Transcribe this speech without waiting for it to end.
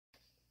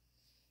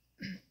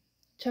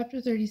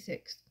Chapter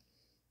 36.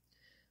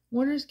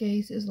 Warner's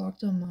gaze is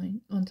locked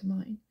onto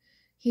mine.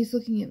 He's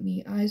looking at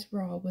me, eyes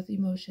raw with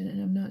emotion,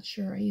 and I'm not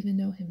sure I even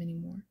know him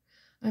anymore.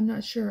 I'm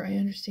not sure I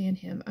understand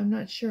him. I'm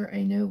not sure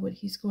I know what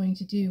he's going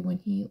to do when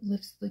he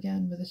lifts the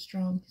gun with a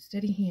strong,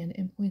 steady hand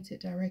and points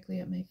it directly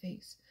at my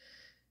face.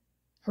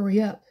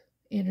 "Hurry up,"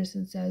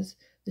 Anderson says.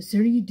 "The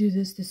sooner you do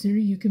this, the sooner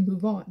you can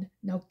move on.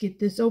 Now get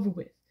this over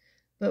with."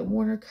 But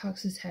Warner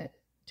cocks his head,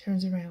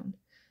 turns around,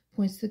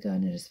 points the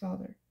gun at his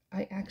father.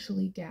 I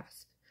actually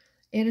gasp.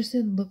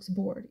 Anderson looks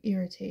bored,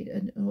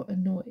 irritated,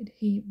 annoyed.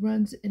 He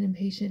runs an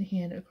impatient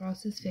hand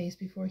across his face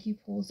before he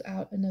pulls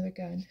out another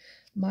gun,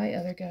 my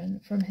other gun,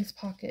 from his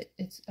pocket.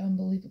 It's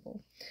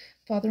unbelievable.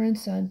 Father and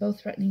son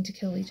both threatening to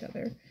kill each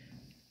other.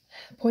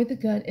 "Point the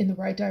gun in the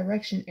right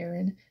direction,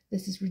 Aaron.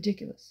 This is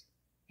ridiculous."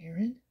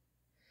 Aaron?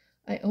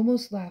 I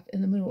almost laugh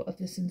in the middle of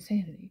this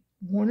insanity.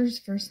 Warner's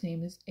first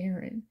name is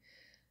Aaron.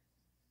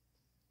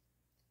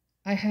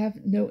 "I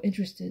have no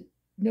interest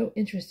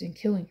in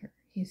killing her,"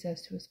 he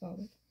says to his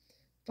father.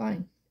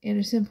 "Fine."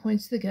 Anderson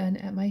points the gun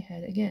at my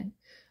head again.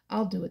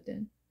 "I'll do it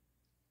then."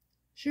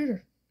 "Shoot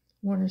her,"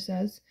 Warner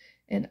says,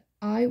 "and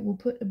I will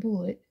put a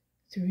bullet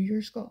through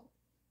your skull."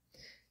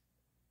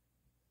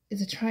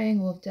 It's a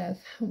triangle of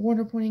death.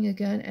 Warner pointing a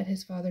gun at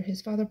his father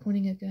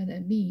pointing a gun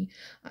at me.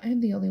 I am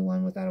the only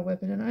one without a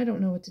weapon, and I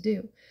don't know what to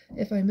do.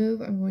 If I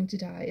move, I'm going to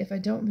die. If I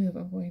don't move,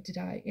 I'm going to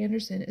die.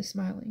 Anderson is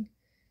smiling.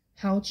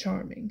 "How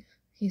charming,"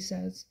 he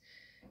says.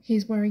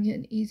 He's wearing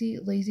an easy,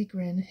 lazy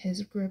grin,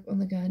 his grip on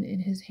the gun in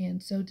his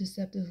hand so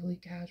deceptively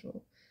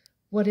casual.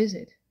 "What is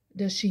it?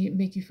 Does she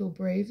make you feel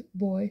brave,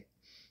 boy?"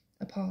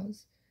 A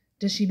pause.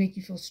 "Does she make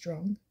you feel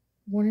strong?"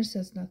 Warner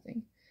says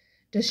nothing.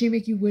 "Does she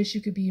make you wish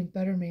you could be a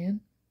better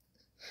man?"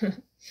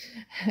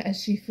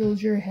 "Has she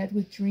filled your head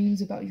with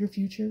dreams about your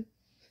future?"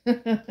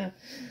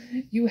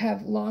 "You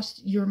have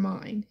lost your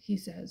mind," he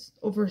says,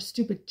 "over a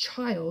stupid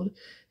child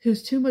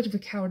who's too much of a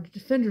coward to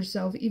defend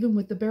herself even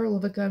with the barrel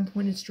of a gun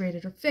pointed straight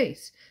at her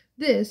face.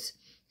 This,"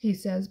 he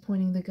says,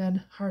 pointing the gun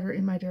harder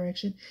in my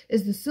direction,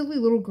 "is the silly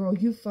little girl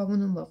you've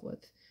fallen in love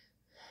with."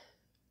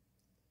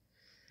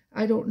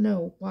 I don't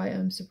know why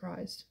I'm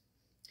surprised.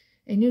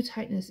 A new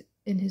tightness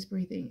in his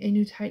breathing, a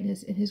new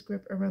tightness in his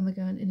grip around the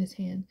gun in his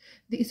hand.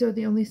 These are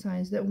the only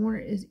signs that Warner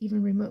is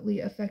even remotely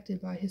affected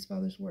by his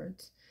father's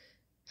words.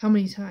 "How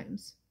many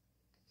times?"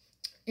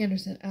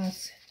 Anderson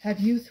asks. "Have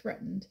you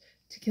threatened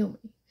to kill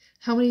me?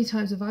 How many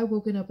times have I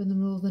woken up in the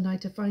middle of the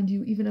night to find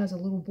you, even as a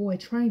little boy,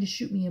 trying to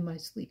shoot me in my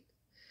sleep?"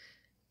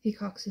 He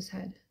cocks his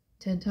head.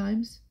 10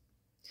 times?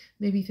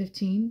 Maybe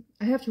 15?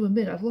 I have to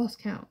admit, I've lost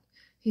count.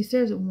 He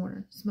stares at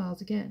Warner, smiles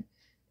again.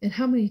 "And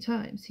how many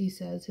times," he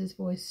says, his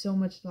voice so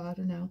much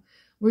louder now,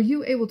 "were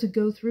you able to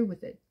go through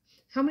with it?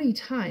 How many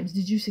times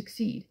did you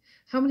succeed?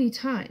 How many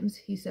times,"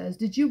 he says,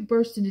 "did you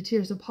burst into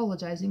tears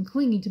apologizing,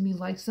 clinging to me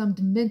like some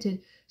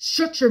demented—"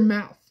 "Shut your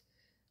mouth,"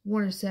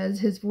 Warner says,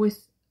 his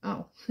voice...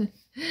 Oh,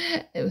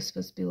 it was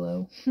supposed to be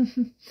low.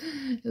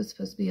 It was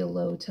supposed to be a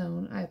low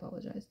tone. I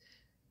apologize.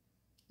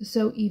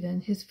 So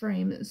even, his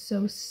frame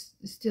so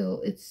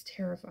still, it's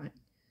terrifying.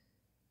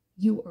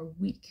 "You are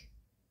weak."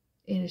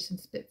 Anderson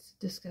spits,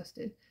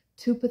 disgusted.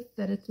 "Too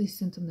pathetically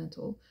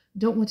sentimental.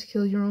 Don't want to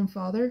kill your own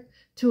father?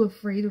 Too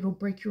afraid it'll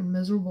break your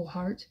miserable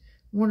heart?"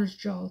 Warner's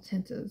jaw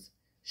tenses.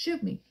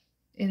 "Shoot me,"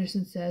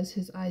 Anderson says,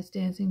 his eyes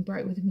dancing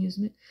bright with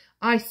amusement.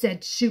 "I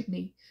said shoot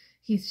me,"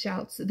 he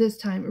shouts, this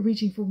time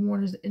reaching for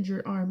Warner's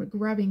injured arm,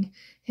 grabbing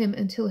him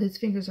until his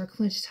fingers are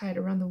clenched tight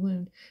around the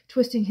wound,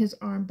 twisting his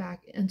arm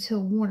back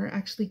until Warner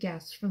actually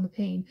gasps from the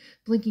pain,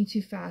 blinking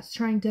too fast,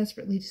 trying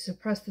desperately to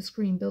suppress the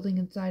scream building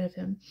inside of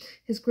him.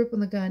 His grip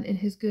on the gun in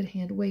his good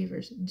hand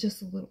wavers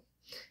just a little.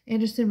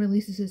 Anderson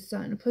releases his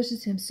son,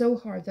 pushes him so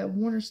hard that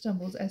Warner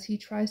stumbles as he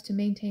tries to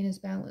maintain his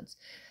balance.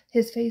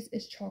 His face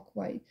is chalk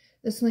white.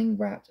 The sling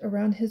wrapped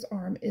around his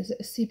arm is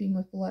seeping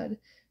with blood.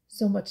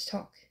 "So much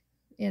talk,"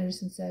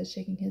 Anderson says,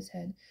 shaking his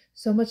head.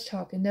 "So much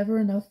talk and never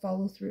enough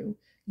follow through.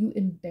 You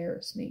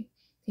embarrass me,"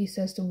 he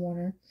says to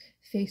Warner,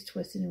 face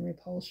twisted in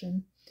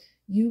repulsion.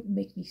 "You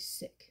make me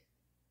sick."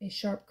 A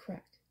sharp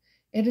crack.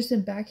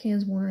 Anderson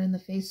backhands Warner in the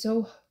face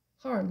so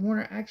hard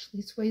Warner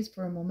actually sways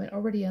for a moment,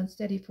 already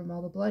unsteady from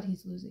all the blood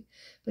he's losing,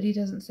 but he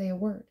doesn't say a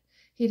word.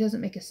 He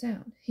doesn't make a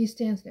sound. He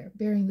stands there,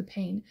 bearing the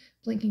pain,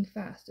 blinking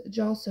fast,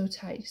 jaw so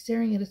tight,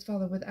 staring at his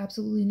father with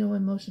absolutely no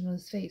emotion on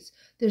his face.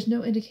 There's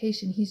no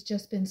indication he's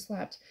just been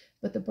slapped,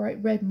 but the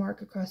bright red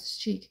mark across his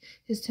cheek,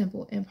 his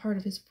temple, and part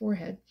of his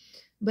forehead.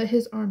 But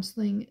his arm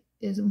sling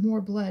is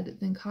more blood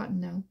than cotton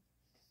now,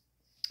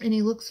 and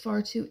he looks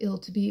far too ill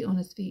to be on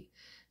his feet.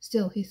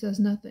 Still, he says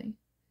nothing.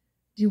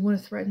 "Do you want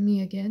to threaten me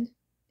again?"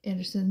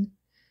 Anderson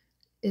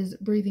is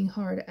breathing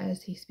hard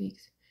as he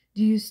speaks.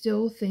 "Do you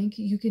still think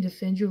you can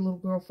defend your little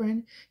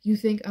girlfriend? You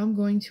think I'm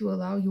going to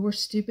allow your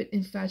stupid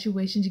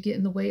infatuation to get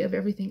in the way of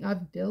everything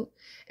I've built,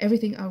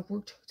 everything I've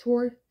worked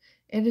toward?"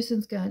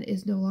 Anderson's gun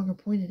is no longer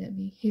pointed at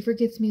me. He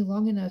forgets me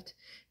long enough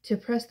to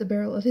press the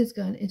barrel of his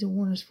gun into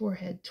Warner's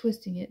forehead,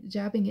 twisting it,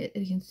 jabbing it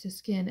against his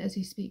skin as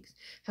he speaks.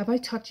 "Have I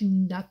taught you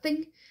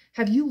nothing?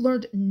 Have you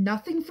learned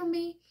nothing from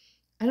me?"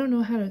 I don't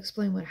know how to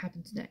explain what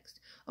happens next.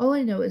 All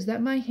I know is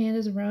that my hand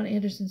is around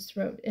Anderson's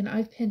throat, and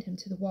I've pinned him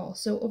to the wall,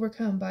 so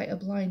overcome by a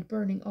blind,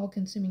 burning,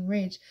 all-consuming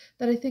rage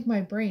that I think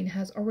my brain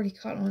has already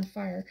caught on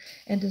fire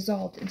and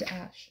dissolved into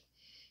ash.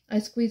 I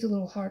squeeze a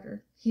little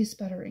harder. He's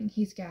sputtering.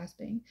 He's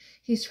gasping.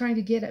 He's trying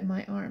to get at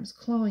my arms,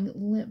 clawing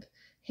limp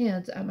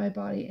hands at my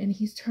body, and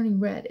he's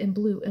turning red and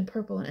blue and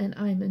purple, and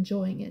I'm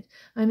enjoying it.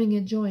 I'm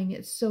enjoying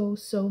it so,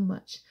 so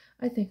much.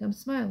 I think I'm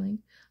smiling.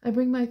 I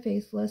bring my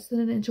face less than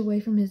an inch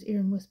away from his ear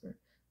and whisper,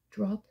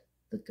 "Drop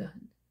the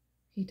gun."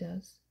 He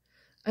does.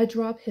 I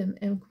drop him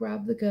and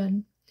grab the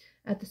gun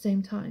at the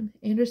same time.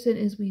 Anderson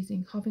is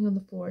wheezing, hopping on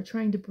the floor,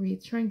 trying to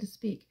breathe, trying to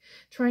speak,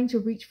 trying to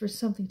reach for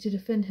something to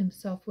defend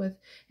himself with,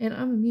 and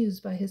I'm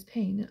amused by his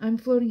pain. I'm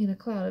floating in a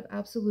cloud of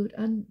absolute,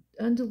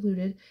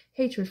 undiluted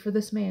hatred for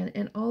this man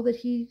and all that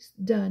he's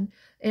done,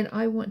 and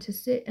I want to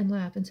sit and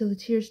laugh until the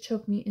tears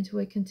choke me into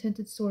a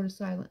contented sort of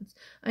silence.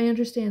 I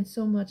understand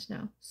so much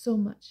now, so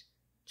much.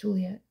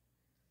 Juliet.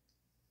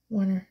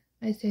 Warner,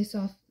 I say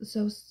so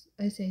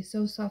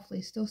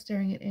softly, still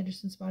staring at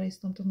Anderson's body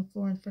slumped on the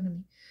floor in front of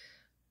me.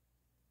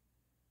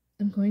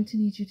 I'm going to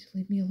need you to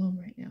leave me alone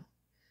right now.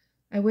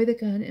 I weigh the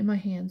gun in my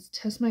hands,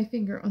 test my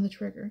finger on the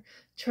trigger,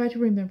 try to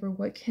remember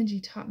what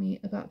Kenji taught me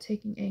about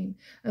taking aim,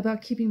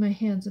 about keeping my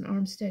hands and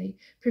arms steady,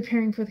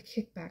 preparing for the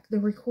kickback, the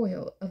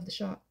recoil of the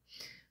shot.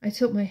 I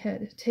tilt my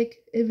head,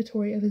 take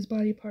inventory of his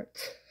body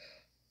parts.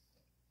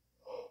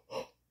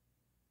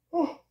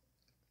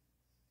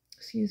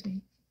 Excuse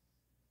me.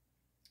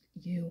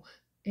 You.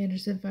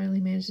 Anderson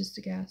finally manages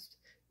to gasp.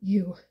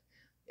 You.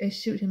 I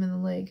shoot him in the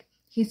leg.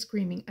 He's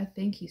screaming. I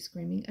think he's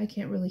screaming. I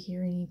can't really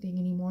hear anything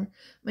anymore.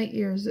 My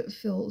ears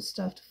feel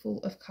stuffed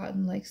full of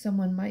cotton, like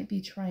someone might be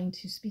trying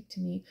to speak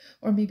to me,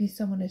 or maybe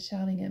someone is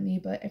shouting at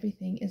me, but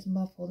everything is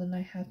muffled and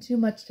I have too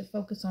much to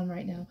focus on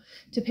right now,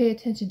 to pay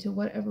attention to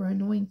whatever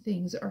annoying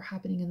things are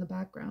happening in the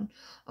background.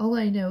 All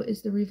I know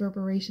is the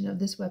reverberation of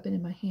this weapon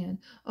in my hand.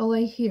 All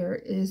I hear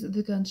is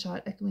the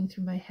gunshot echoing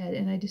through my head,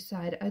 and I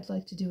decide I'd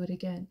like to do it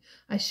again.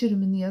 I shoot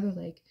him in the other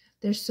leg.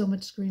 There's so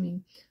much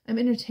screaming. I'm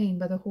entertained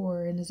by the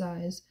horror in his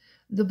eyes,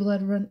 the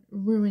blood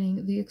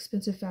ruining the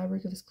expensive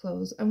fabric of his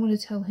clothes. I want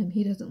to tell him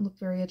he doesn't look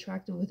very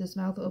attractive with his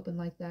mouth open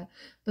like that,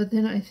 but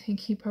then I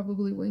think he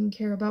probably wouldn't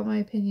care about my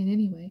opinion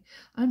anyway.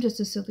 I'm just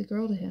a silly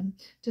girl to him,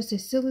 just a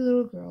silly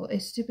little girl, a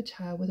stupid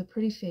child with a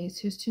pretty face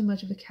who's too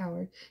much of a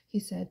coward,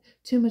 he said,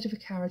 too much of a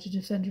coward to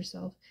defend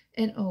herself.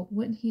 And oh,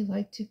 wouldn't he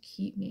like to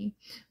keep me?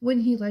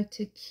 Wouldn't he like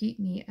to keep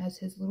me as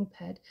his little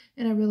pet?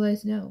 And I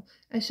realized no,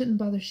 I shouldn't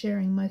bother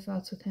sharing my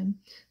thoughts with him.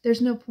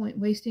 There's no point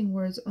wasting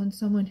words on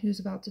someone who's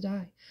about to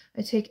die.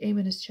 I take aim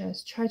at his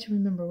chest, try to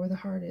remember where the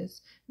heart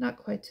is. Not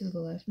quite to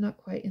the left, not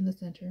quite in the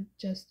center,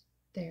 just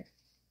there.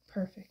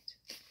 Perfect.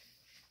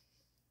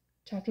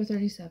 Chapter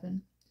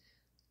 37.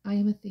 I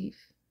am a thief.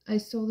 I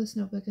stole this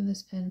notebook and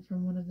this pen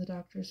from one of the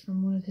doctors,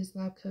 from one of his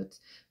lab coats,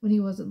 when he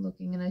wasn't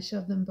looking, and I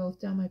shoved them both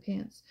down my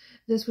pants.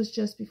 This was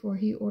just before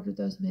he ordered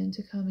those men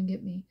to come and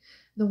get me.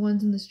 The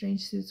ones in the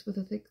strange suits with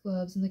the thick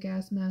gloves and the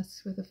gas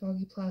masks with the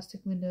foggy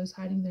plastic windows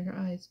hiding their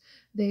eyes.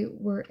 They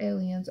were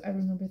aliens, I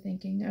remember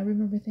thinking. I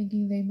remember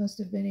thinking they must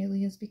have been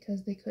aliens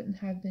because they couldn't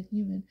have been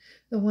human.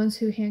 The ones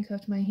who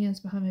handcuffed my hands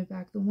behind my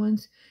back, the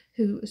ones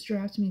who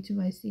strapped me to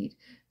my seat.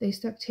 They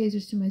stuck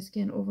tasers to my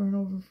skin over and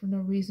over for no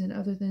reason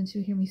other than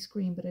to hear me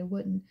scream, but I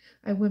wouldn't.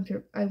 I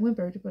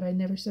whimpered, but I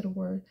never said a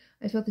word.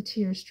 I felt the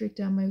tears streak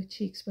down my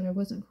cheeks, but I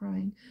wasn't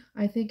crying.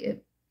 I think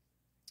it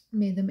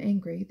made them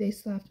angry. They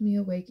slapped me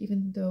awake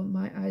even though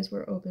my eyes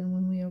were open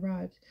when we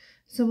arrived.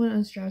 Someone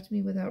unstrapped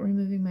me without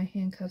removing my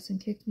handcuffs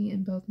and kicked me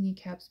in both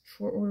kneecaps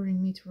before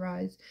ordering me to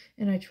rise,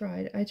 and I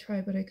tried,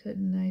 but I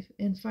couldn't,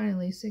 and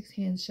finally 6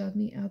 hands shoved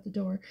me out the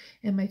door,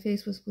 and my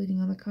face was bleeding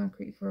on the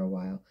concrete for a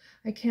while.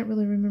 I can't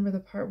really remember the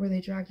part where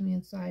they dragged me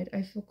inside.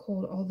 I feel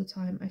cold all the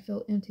time. I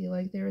feel empty,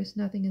 like there is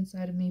nothing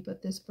inside of me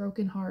but this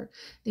broken heart,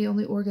 the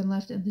only organ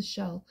left in the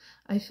shell.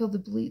 I feel the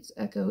bleats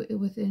echo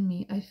within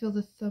me. I feel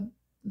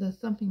the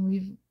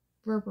thumping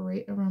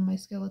reverberate around my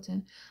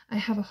skeleton. I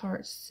have a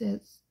heart,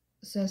 says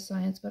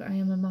science, but I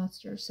am a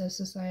monster, says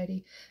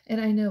society. And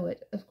I know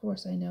it. Of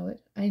course I know it.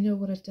 I know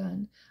what I've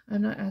done.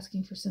 I'm not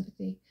asking for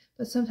sympathy.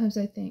 But sometimes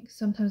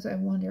I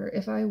wonder,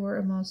 if I were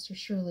a monster,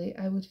 surely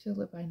I would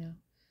feel it by now.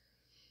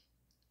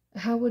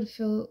 I would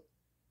feel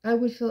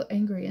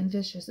angry and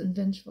vicious and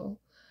vengeful.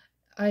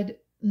 I'd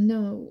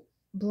know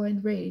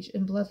blind rage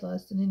and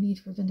bloodlust and a need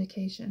for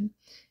vindication.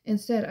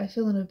 Instead, I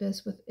feel an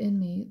abyss within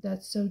me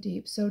that's so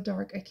deep, so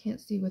dark, I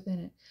can't see within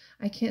it.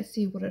 I can't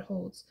see what it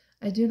holds.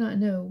 I do not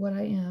know what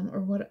I am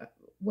or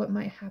what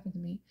might happen to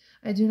me.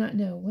 I do not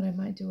know what I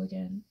might do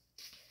again.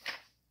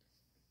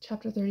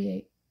 Chapter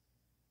 38.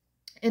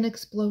 An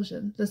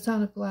explosion, the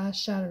sound of glass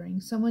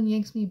shattering. Someone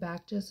yanks me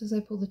back just as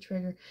I pull the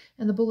trigger,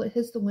 and the bullet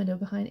hits the window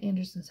behind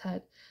Anderson's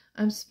head.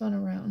 I'm spun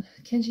around.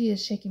 Kenji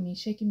is shaking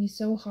me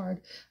so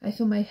hard. I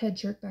feel my head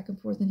jerk back and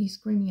forth, and he's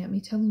screaming at me,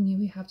 telling me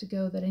we have to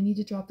go, that I need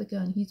to drop the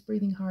gun. He's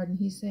breathing hard, and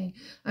he's saying,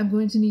 I'm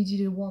going to need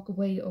you to walk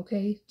away,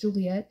 okay?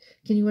 Juliet,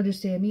 can you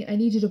understand me? I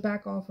need you to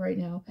back off right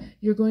now.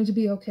 You're going to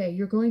be okay.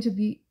 You're going to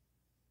be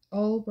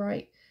all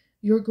right.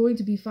 You're going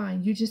to be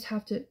fine. You just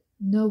have to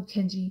No,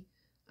 Kenji.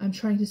 I'm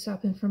trying to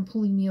stop him from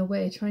pulling me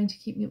away, trying to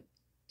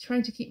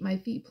keep my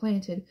feet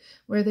planted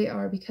where they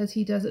are because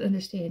he doesn't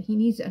understand. He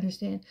needs to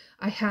understand.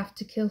 I have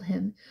to kill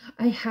him.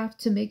 I have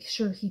to make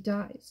sure he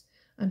dies.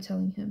 I'm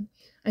telling him.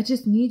 I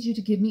just need you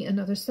to give me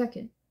another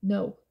second.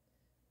 No,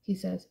 he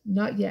says.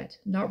 Not yet.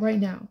 Not right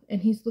now.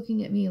 And he's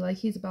looking at me like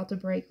he's about to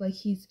break, like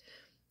he's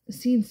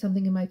seen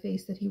something in my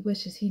face that he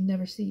wishes he'd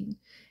never seen.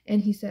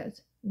 And he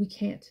says, we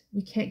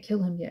can't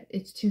kill him yet.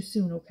 It's too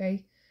soon,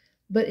 okay?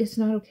 But it's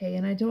not okay,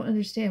 and I don't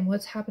understand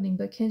what's happening,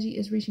 but Kenji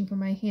is reaching for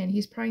my hand.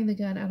 He's prying the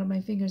gun out of my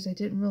fingers I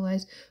didn't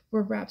realize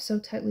were wrapped so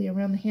tightly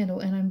around the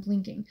handle, and I'm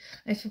blinking.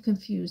 I feel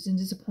confused and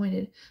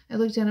disappointed. I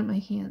look down at my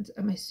hands,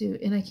 at my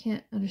suit, and I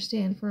can't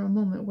understand for a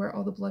moment where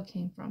all the blood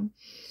came from.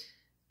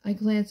 I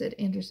glance at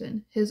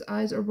Anderson. His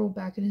eyes are rolled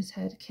back in his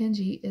head.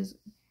 Kenji is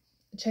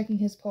checking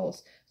his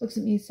pulse, looks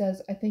at me and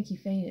says, I think he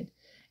fainted.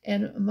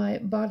 And my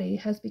body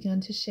has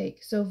begun to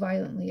shake so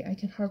violently I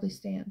can hardly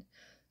stand.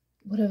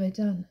 What have I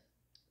done?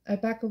 I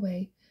back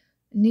away,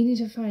 needing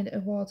to find a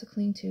wall to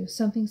cling to,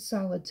 something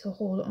solid to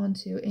hold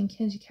onto, and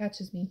Kenji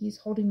catches me. He's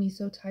holding me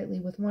so tightly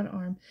with one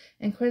arm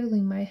and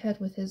cradling my head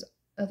with his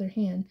other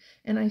hand,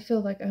 and I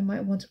feel like I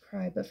might want to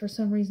cry, but for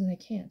some reason I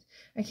can't.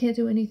 I can't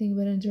do anything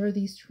but endure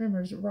these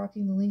tremors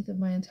rocking the length of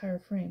my entire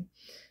frame.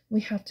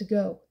 We have to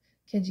go,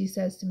 Kenji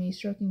says to me,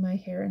 stroking my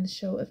hair in a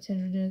show of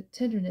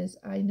tenderness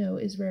I know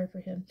is rare for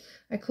him.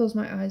 I close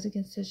my eyes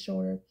against his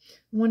shoulder,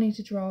 wanting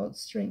to draw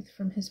strength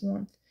from his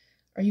warmth.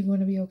 Are you going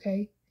to be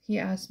okay? He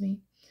asked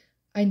me.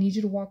 I need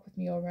you to walk with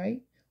me, all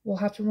right? We'll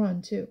have to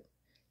run, too.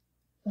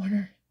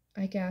 Warner,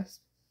 I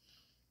gasped,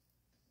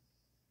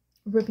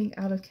 ripping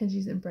out of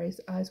Kenji's embrace,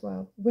 eyes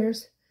wild.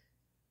 Where's...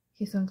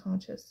 He's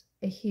unconscious,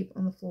 a heap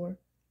on the floor.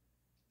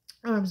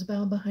 Arms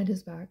bound behind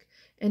his back,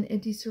 an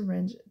empty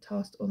syringe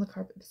tossed on the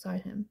carpet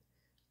beside him.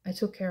 I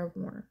took care of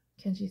Warner,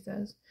 Kenji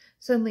says.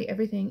 Suddenly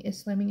everything is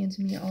slamming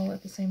into me all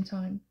at the same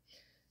time.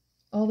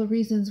 All the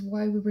reasons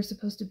why we were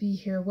supposed to be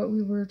here, what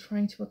we were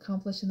trying to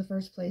accomplish in the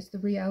first place, the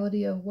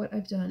reality of what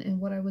I've done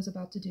and what I was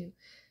about to do.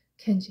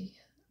 Kenji,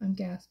 I'm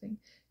gasping.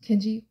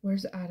 Kenji,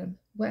 where's Adam?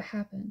 What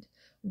happened?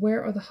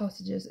 Where are the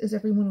hostages? Is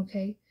everyone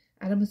okay?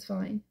 Adam is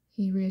fine,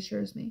 he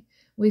reassures me.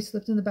 We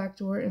slipped in the back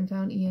door and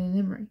found Ian and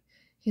Emery.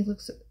 He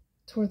looks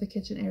toward the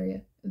kitchen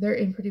area. They're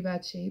in pretty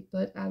bad shape,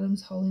 but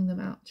Adam's hauling them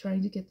out,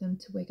 trying to get them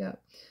to wake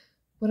up.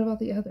 What about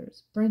the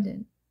others?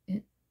 Brendan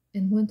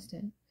and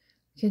Winston?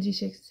 Kenji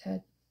shakes his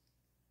head.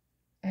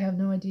 I have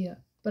no idea,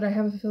 but I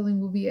have a feeling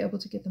we'll be able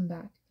to get them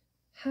back.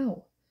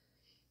 How?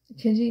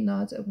 Kenji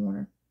nods at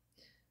Warner.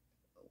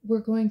 We're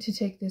going to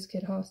take this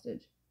kid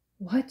hostage.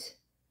 What?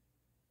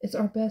 It's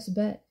our best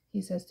bet,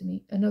 he says to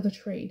me. Another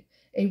trade.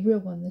 A real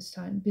one this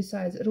time.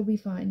 Besides, it'll be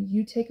fine.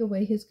 You take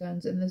away his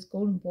guns and this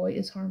golden boy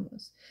is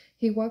harmless.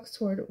 He walks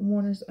toward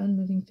Warner's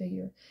unmoving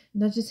figure,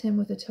 nudges him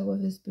with the toe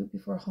of his boot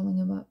before hauling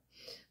him up.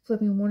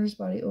 Flipping Warner's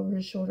body over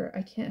his shoulder,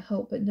 I can't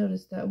help but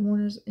notice that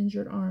Warner's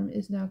injured arm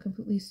is now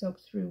completely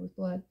soaked through with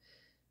blood.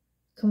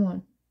 Come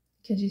on,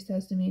 Kenji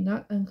says to me,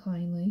 not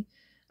unkindly,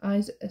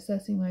 eyes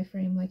assessing my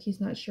frame like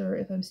he's not sure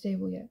if I'm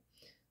stable yet.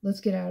 Let's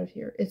get out of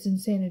here. It's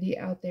insanity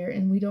out there,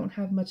 and we don't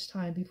have much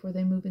time before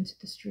they move into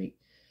the street.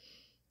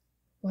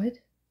 What?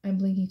 I'm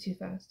blinking too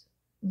fast.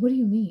 What do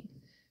you mean?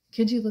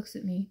 Kenji looks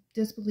at me,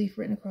 disbelief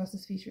written across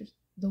his features.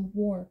 The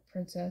war,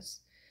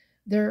 Princess.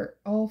 They're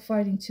all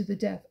fighting to the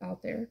death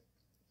out there.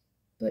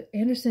 But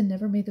Anderson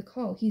never made the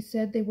call. He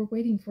said they were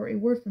waiting for a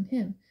word from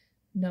him.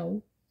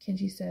 No,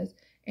 Kenji says.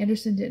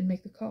 Anderson didn't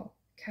make the call.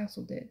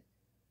 Castle did.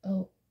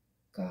 Oh,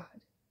 God.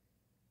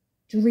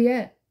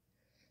 Juliet!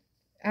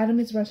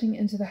 Adam is rushing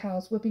into the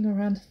house, whipping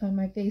around to find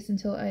my face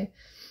until I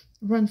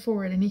run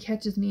forward and he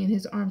catches me in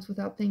his arms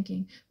without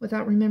thinking,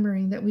 without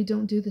remembering that we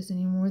don't do this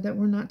anymore, that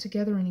we're not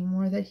together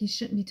anymore, that he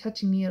shouldn't be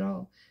touching me at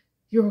all.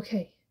 You're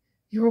okay.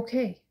 You're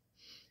okay.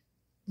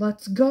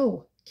 Let's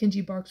go,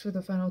 Kenji barks for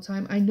the final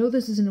time. I know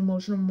this is an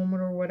emotional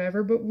moment or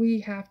whatever, but we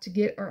have to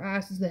get our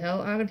asses the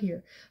hell out of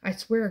here. I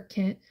swear,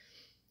 Kent.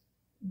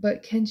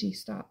 But Kenji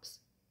stops.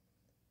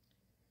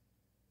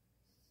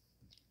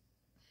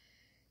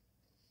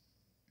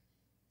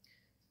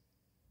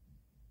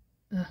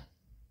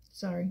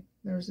 Sorry,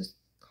 there was this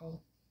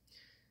call.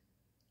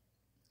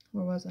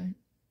 Where was I?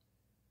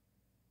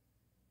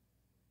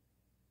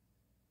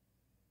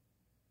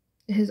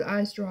 His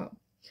eyes drop.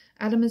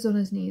 Adam is on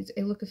his knees,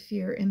 a look of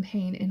fear and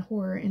pain and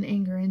horror and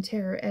anger and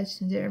terror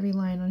etched into every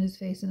line on his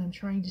face, and I'm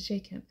trying to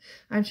shake him.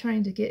 I'm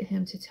trying to get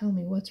him to tell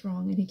me what's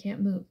wrong, and he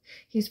can't move.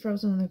 He's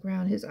frozen on the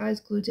ground, his eyes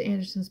glued to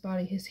Anderson's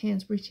body, his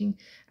hands reaching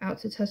out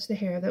to touch the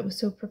hair that was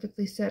so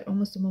perfectly set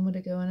almost a moment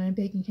ago, and I'm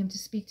begging him to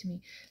speak to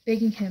me,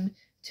 begging him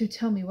to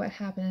tell me what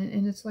happened,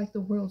 and it's like the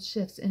world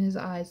shifts in his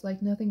eyes,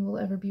 like nothing will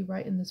ever be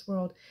right in this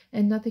world,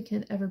 and nothing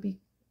can ever be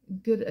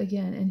good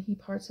again, and he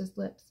parts his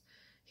lips.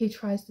 He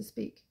tries to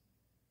speak.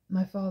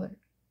 My father,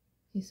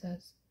 he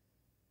says.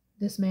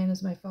 This man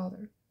is my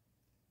father.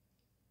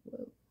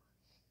 Whoa.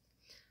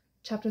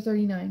 Chapter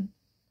 39.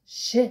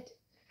 Shit.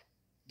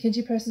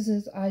 Kenji presses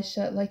his eyes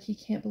shut like he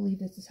can't believe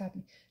this is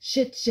happening.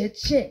 Shit, shit,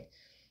 shit.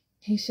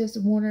 He shifts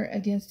Warner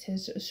against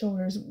his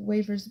shoulders,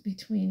 wavers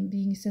between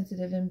being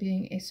sensitive and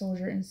being a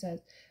soldier, and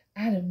says,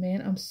 Adam,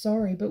 man, I'm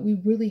sorry, but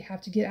we really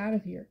have to get out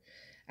of here.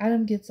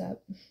 Adam gets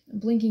up,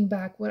 blinking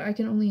back what I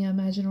can only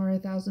imagine are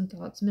 1,000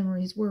 thoughts,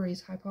 memories,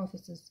 worries,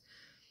 hypotheses.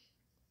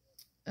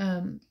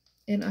 And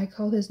I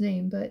call his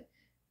name, but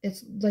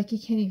it's like he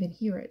can't even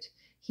hear it.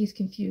 He's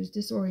confused,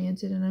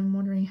 disoriented, and I'm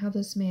wondering how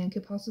this man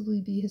could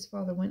possibly be his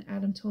father when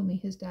Adam told me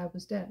his dad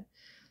was dead.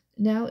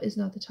 Now is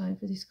not the time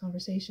for these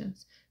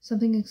conversations.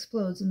 Something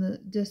explodes in the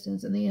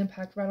distance, and the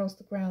impact rattles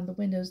the ground, the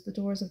windows, the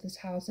doors of this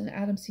house, and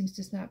Adam seems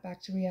to snap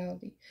back to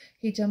reality.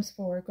 He jumps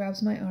forward,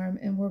 grabs my arm,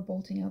 and we're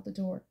bolting out the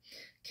door.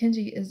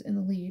 Kenji is in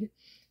the lead,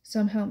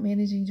 somehow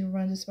managing to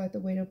run despite the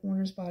weight of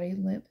Warner's body,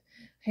 limp,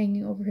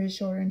 hanging over his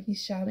shoulder, and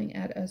he's shouting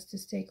at us to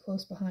stay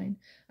close behind.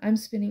 I'm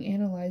spinning,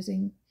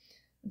 analyzing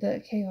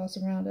the chaos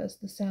around us.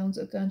 The sounds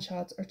of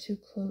gunshots are too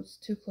close,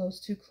 too close,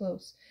 too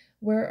close.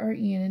 Where are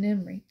Ian and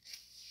Emery?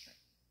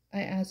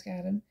 I ask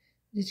Adam,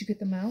 did you get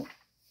them out?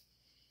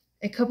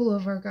 A couple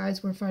of our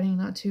guys were fighting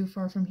not too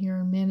far from here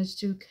and managed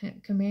to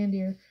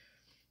commandeer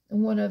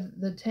one of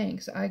the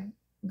tanks. I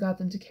got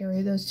them to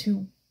carry those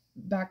two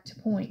back to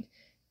point,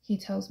 he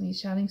tells me,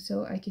 shouting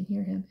so I can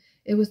hear him.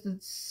 It was the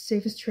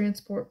safest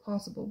transport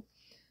possible.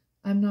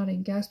 I'm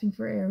nodding, gasping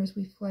for air as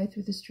we fly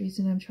through the streets,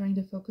 and I'm trying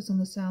to focus on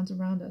the sounds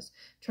around us,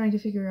 trying to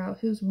figure out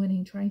who's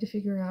winning, trying to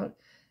figure out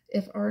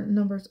if our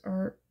numbers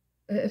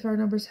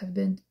have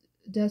been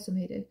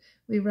decimated.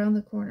 We round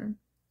the corner.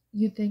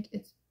 You'd think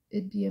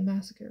it'd be a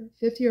massacre.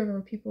 50 of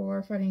our people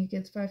are fighting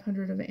against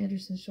 500 of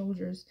Anderson's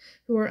soldiers,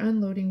 who are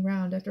unloading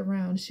round after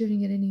round,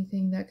 shooting at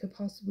anything that could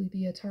possibly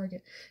be a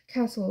target.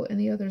 Castle and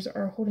the others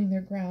are holding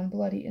their ground,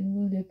 bloody and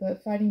wounded,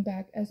 but fighting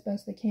back as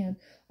best they can.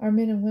 Our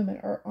men and women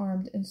are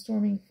armed and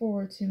storming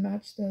forward to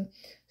match the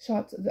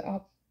shots of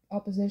the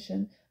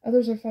opposition.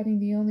 Others are fighting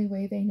the only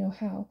way they know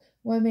how.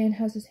 One man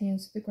has his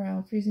hands to the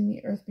ground, freezing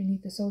the earth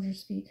beneath the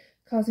soldiers' feet,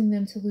 causing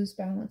them to lose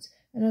balance.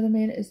 Another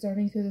man is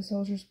darting through the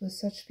soldiers with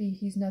such speed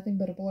he's nothing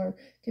but a blur,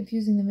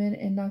 confusing the men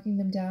and knocking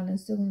them down and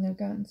stealing their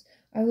guns.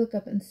 I look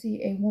up and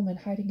see a woman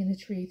hiding in a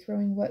tree,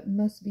 throwing what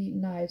must be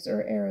knives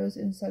or arrows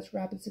in such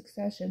rapid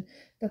succession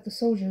that the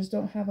soldiers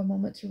don't have a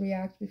moment to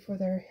react before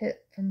they're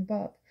hit from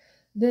above.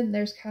 Then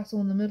there's Castle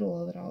in the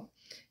middle of it all,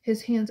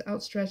 his hands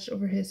outstretched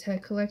over his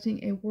head,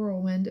 collecting a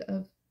whirlwind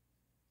of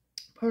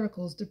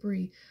particles,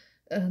 debris,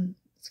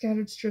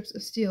 scattered strips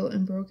of steel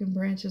and broken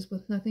branches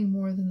with nothing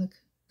more than the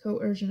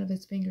coercion of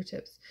his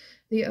fingertips.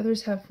 The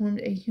others have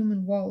formed a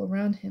human wall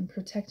around him,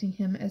 protecting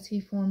him as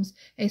he forms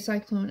a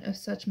cyclone of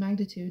such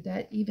magnitude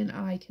that even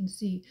I can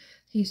see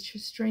he's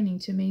straining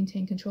to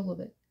maintain control of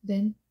it.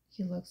 Then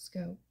he lets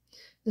go.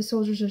 The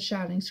soldiers are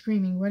shouting,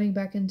 screaming, running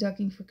back and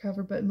ducking for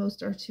cover, but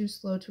most are too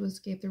slow to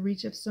escape the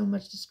reach of so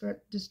much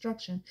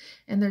destruction,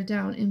 and they're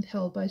down,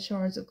 impelled by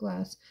shards of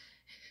glass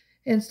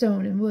and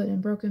stone and wood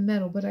and broken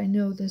metal. But I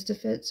know this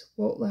defense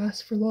won't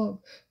last for long.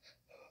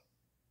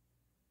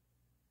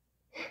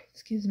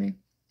 Excuse me.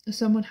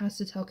 Someone has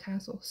to tell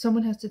Castle.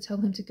 Someone has to tell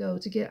him to go,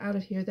 to get out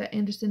of here, that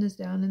Anderson is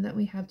down and that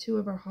we have 2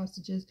 of our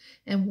hostages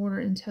and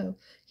Warner in tow.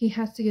 He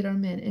has to get our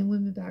men and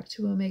women back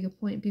to Omega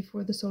Point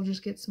before the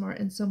soldiers get smart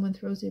and someone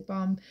throws a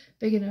bomb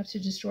big enough to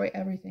destroy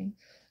everything.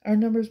 Our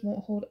numbers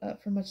won't hold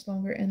up for much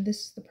longer, and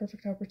this is the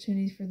perfect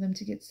opportunity for them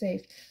to get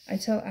safe. I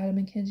tell Adam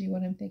and Kenji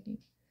what I'm thinking.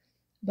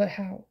 But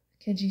how?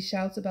 Kenji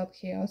shouts about the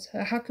chaos.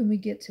 How can we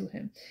get to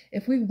him?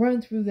 If we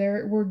run through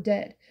there, we're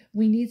dead.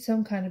 We need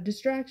some kind of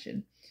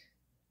distraction.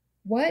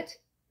 What?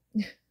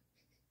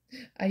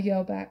 I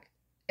yell back.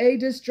 A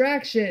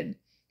distraction,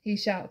 he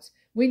shouts.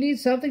 We need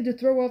something to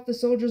throw off the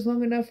soldiers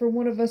long enough for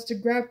one of us to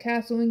grab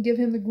Castle and give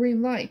him the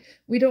green light.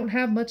 We don't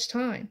have much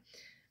time.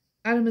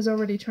 Adam is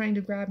already trying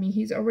to grab me.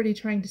 He's already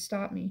trying to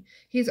stop me.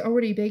 He's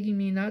already begging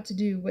me not to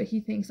do what he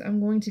thinks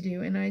I'm going to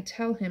do, and I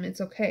tell him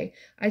it's okay.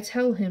 I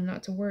tell him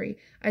not to worry.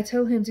 I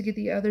tell him to get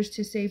the others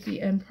to safety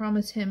and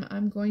promise him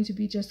I'm going to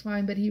be just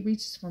fine, but he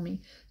reaches for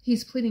me.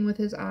 He's pleading with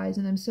his eyes,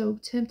 and I'm so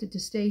tempted to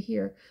stay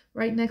here,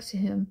 right next to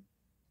him.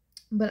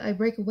 But I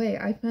break away.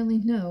 I finally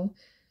know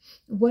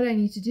what I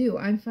need to do.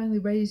 I'm finally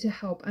ready to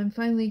help. I'm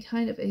finally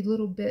kind of a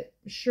little bit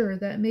sure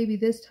that maybe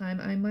this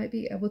time I might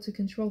be able to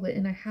control it,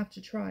 and I have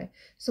to try.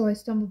 So I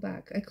stumble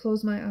back. I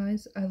close my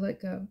eyes. I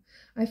let go.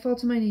 I fall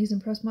to my knees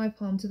and press my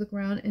palm to the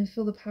ground and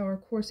feel the power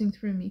coursing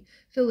through me,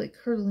 feel it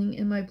curdling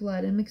in my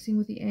blood and mixing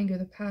with the anger,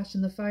 the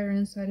passion, the fire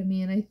inside of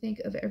me, and I think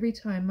of every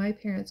time my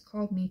parents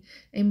called me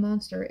a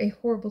monster, a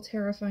horrible,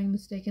 terrifying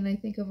mistake, and I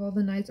think of all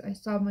the nights I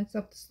sobbed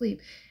myself to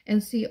sleep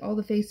and see all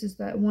the faces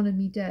that wanted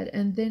me dead,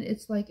 and then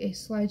it's like a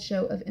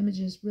slideshow of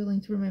images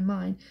reeling through my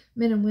mind,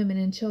 men and women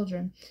and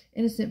children,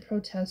 innocent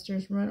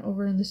protesters run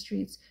over in the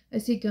streets. I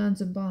see guns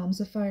and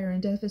bombs, a fire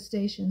and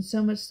devastation,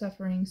 so much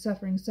suffering,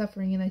 suffering,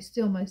 suffering, and I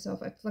steel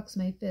myself. I flex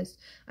my fist.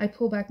 I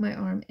pull back my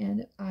arm,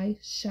 and I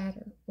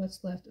shatter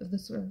what's left of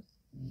this earth.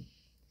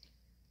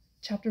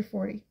 Chapter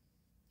 40.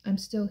 I'm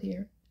still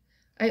here.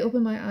 I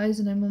open my eyes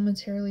and I'm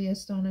momentarily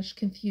astonished,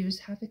 confused,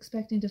 half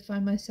expecting to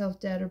find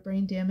myself dead or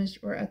brain damaged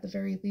or at the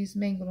very least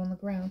mangled on the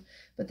ground,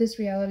 but this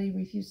reality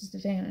refuses to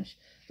vanish.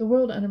 The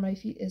world under my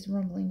feet is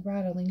rumbling,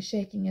 rattling,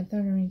 shaking, and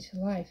thundering to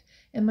life,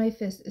 and my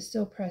fist is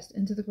still pressed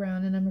into the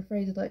ground and I'm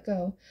afraid to let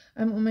go.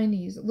 I'm on my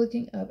knees,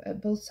 looking up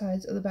at both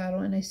sides of the battle,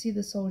 and I see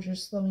the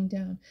soldiers slowing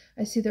down.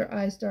 I see their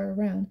eyes dart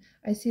around.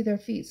 I see their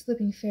feet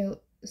slipping,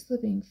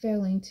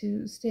 failing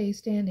to stay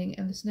standing,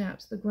 and the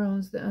snaps, the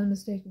groans, the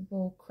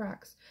unmistakable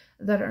cracks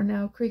that are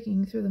now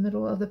creaking through the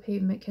middle of the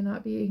pavement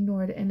cannot be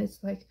ignored, and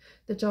it's like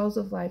the jaws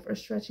of life are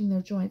stretching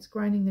their joints,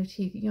 grinding their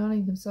teeth,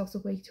 yawning themselves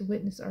awake to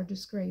witness our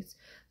disgrace.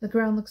 The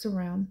ground looks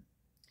around,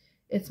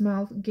 its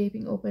mouth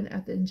gaping open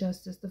at the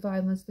injustice, the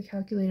violence, the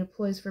calculated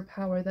ploys for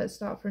power that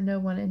stop for no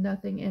one and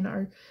nothing and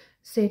are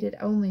sated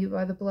only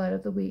by the blood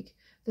of the weak,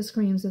 the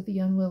screams of the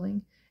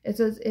unwilling. It's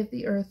as if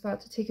the earth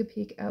thought to take a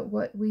peek at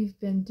what we've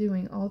been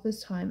doing all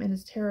this time, and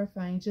it's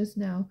terrifying just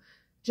now,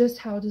 just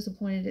how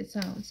disappointed it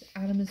sounds.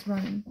 Adam is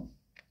running.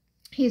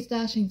 He is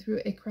dashing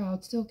through a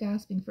crowd, still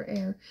gasping for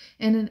air,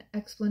 and an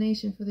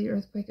explanation for the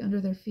earthquake under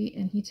their feet,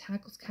 and he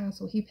tackles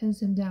Castle. He pins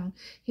him down.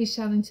 He's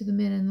shouting to the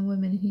men and the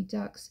women, and he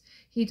ducks.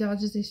 He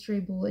dodges a stray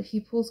bullet.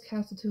 He pulls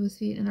Castle to his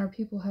feet, and our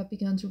people have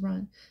begun to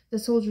run. The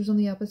soldiers on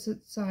the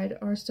opposite side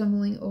are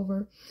stumbling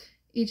over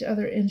each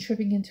other and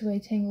tripping into a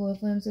tangle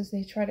of limbs as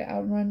they try to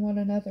outrun one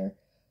another.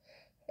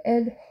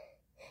 And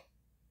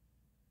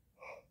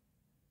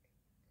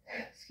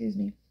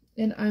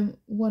and I'm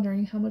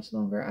wondering how much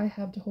longer I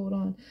have to hold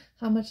on,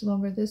 how much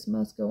longer this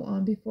must go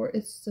on before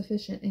it's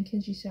sufficient. And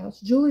Kenji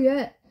shouts,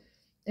 "Juliet!"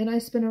 And I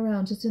spin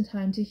around just in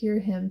time to hear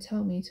him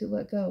tell me to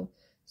let go.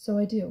 So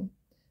I do.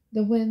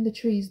 The wind, the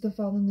trees, the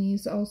fallen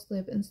leaves all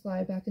slip and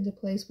slide back into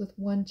place with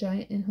one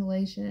giant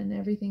inhalation, and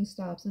everything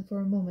stops, and for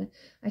a moment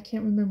I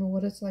can't remember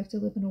what it's like to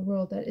live in a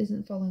world that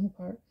isn't falling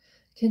apart.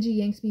 Kenji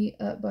yanks me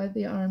up by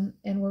the arm,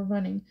 and we're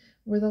running.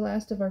 We're the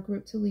last of our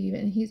group to leave,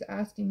 and he's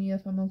asking me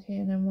if I'm okay,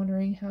 and I'm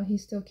wondering how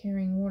he's still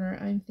carrying Warner.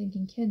 I'm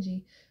thinking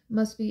Kenji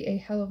must be a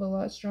hell of a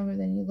lot stronger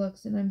than he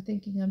looks, and I'm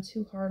thinking I'm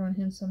too hard on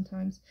him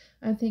sometimes.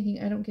 I'm thinking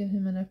I don't give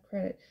him enough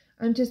credit.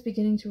 I'm just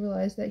beginning to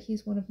realize that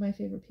he's one of my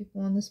favorite people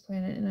on this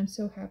planet, and I'm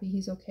so happy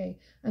he's okay.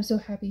 I'm so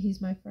happy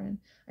he's my friend.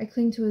 I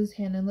cling to his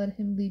hand and let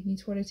him lead me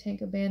toward a tank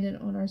abandoned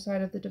on our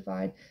side of the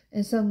divide,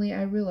 and suddenly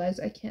I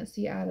realize I can't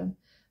see Adam,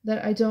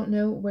 that I don't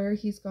know where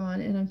he's gone,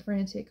 and I'm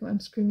frantic.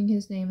 I'm screaming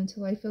his name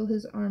until I feel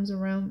his arms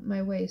around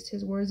my waist,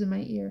 his words in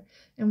my ear,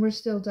 and we're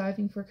still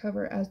diving for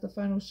cover as the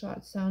final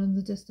shots sound in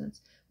the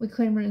distance. We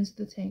clamber into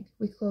the tank.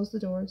 We close the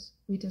doors.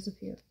 We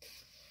disappear.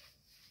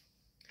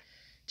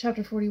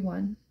 Chapter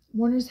 41.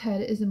 Warner's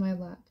head is in my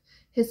lap.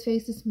 His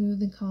face is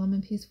smooth and calm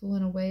and peaceful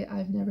in a way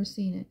I've never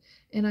seen it,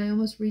 and I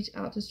almost reach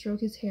out to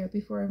stroke his hair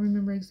before I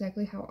remember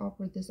exactly how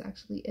awkward this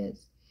actually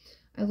is.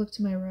 I look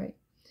to my right.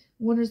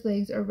 Warner's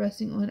legs are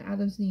resting on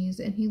Adam's knees,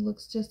 and he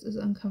looks just as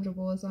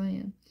uncomfortable as I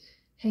am.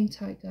 Hang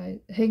tight,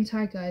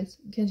 guys,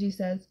 Kenji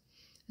says,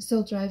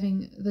 still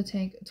driving the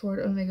tank toward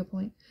Omega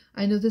Point.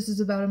 I know this is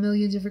about a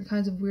million different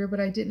kinds of weird, but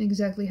I didn't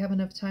exactly have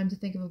enough time to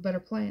think of a better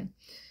plan.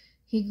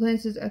 He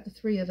glances at the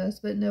three of us,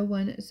 but no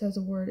one says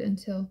a word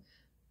until,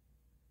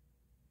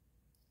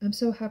 "I'm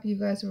so happy you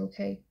guys are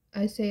okay."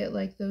 I say it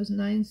like those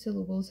 9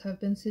 syllables have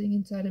been sitting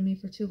inside of me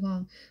for too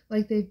long,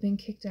 like they've been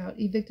kicked out,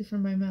 evicted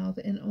from my mouth,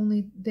 and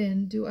only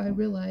then do I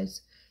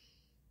realize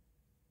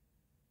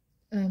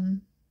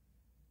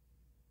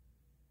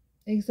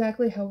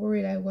exactly how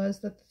worried I was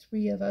that the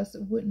 3 of us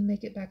wouldn't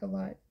make it back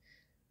alive.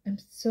 "I'm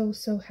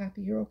so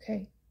happy you're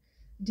okay."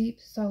 Deep,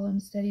 solemn,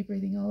 steady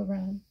breathing all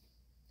around.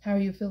 "How are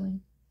you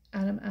feeling?"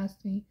 Adam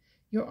asked me.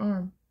 "Your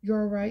arm,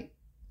 you're all right?"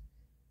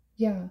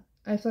 "Yeah."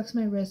 I flex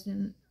my wrist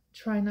and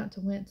try not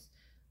to wince.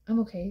 "I'm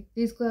okay.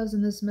 These gloves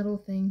and this metal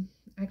thing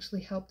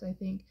actually helped, I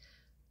think."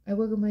 I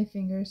wiggle my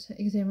fingers,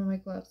 examine my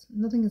gloves.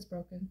 Nothing is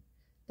broken.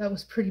 "That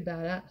was pretty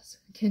badass,"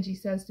 Kenji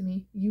says to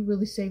me. "You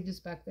really saved us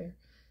back there."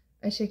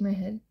 I shake my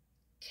head.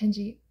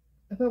 "Kenji,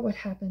 about what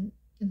happened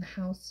in the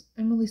house,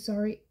 I'm really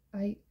sorry.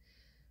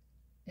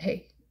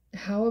 Hey,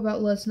 how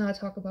about let's not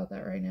talk about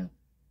that right now?"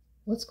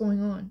 "What's going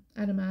on?"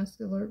 Adam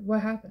asks, alert.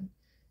 "What happened?"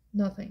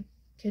 "Nothing,"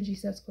 Kenji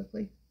says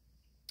quickly.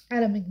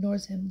 Adam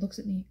ignores him, looks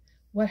at me.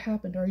 "What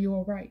happened? Are you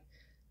all right?"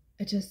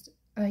 I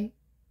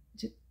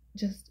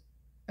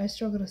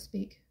struggle to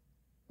speak.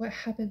 "What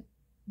happened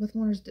with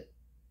Warner's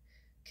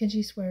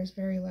Kenji swears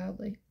very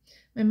loudly.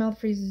 My mouth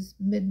freezes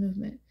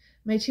mid-movement.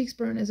 My cheeks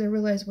burn as I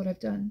realize what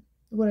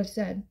I've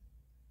said.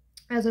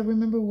 As I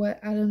remember what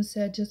Adam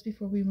said just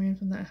before we ran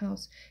from that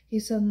house,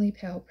 he's suddenly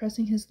pale,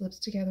 pressing his lips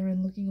together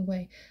and looking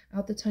away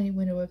out the tiny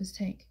window of his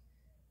tank.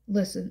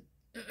 "Listen,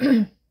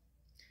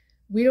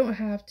 we don't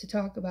have to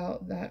talk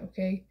about that,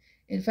 okay?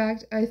 In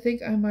fact, I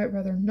think I might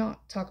rather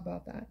not talk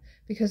about that,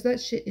 because that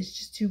shit is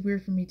just too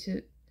weird for me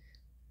to...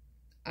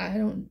 I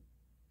don't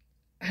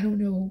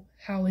know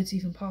how it's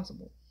even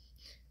possible."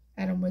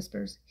 Adam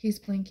whispers. He's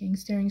blinking,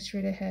 staring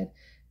straight ahead,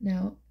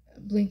 now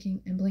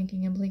blinking and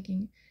blinking and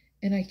blinking,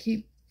 and I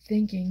keep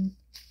thinking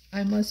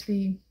I must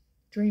be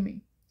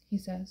dreaming, he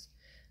says,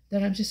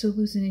 that I'm just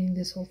hallucinating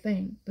this whole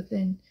thing. But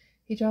then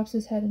He drops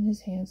his head in his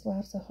hands,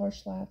 laughs a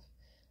harsh laugh.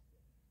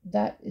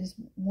 That is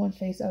one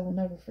face I will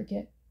never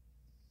forget.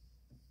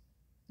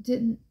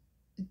 Didn't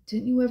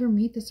you ever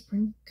meet the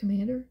Supreme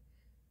Commander?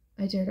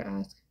 I dare to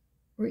ask.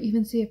 Or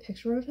even see a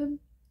picture of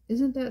him?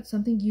 Isn't that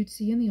something you'd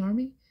see in the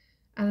army?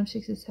 Adam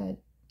shakes his head.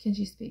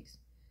 Kenji speaks.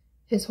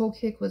 His whole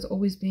kick was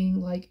always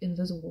being, like,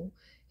 invisible.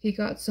 He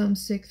got some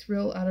sick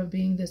thrill out of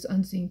being this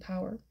unseen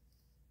power.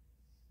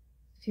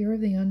 Fear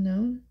of the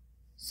unknown?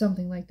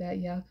 Something like that,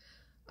 yeah.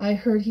 I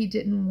heard he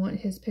didn't want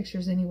his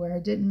pictures anywhere,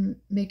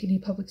 didn't make any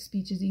public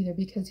speeches either,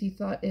 because he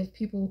thought if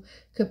people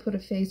could put a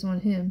face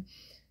on him,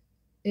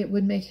 it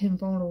would make him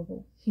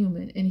vulnerable,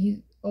 human, and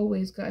he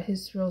always got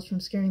his thrills from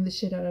scaring the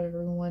shit out of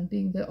everyone,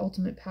 being the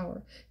ultimate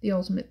power, the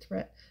ultimate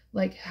threat.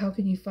 Like, how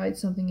can you fight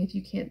something if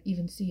you can't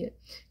even see it,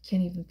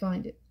 can't even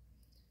find it?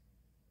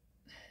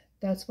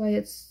 That's why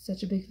it's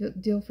such a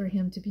big deal for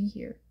him to be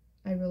here,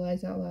 I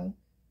realize out loud,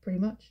 pretty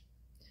much.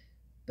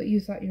 But you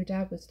thought your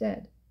dad was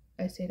dead,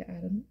 I say to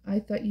Adam. I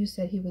thought you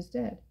said he was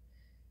dead.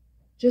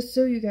 Just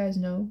so you guys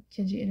know,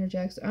 Kenji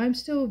interjects, I'm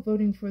still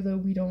voting for the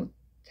we don't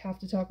have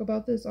to talk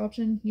about this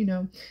option,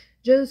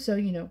 just so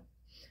you know.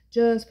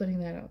 Just putting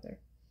that out there.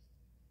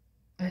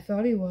 I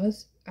thought he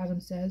was, Adam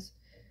says,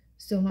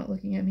 still not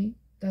looking at me.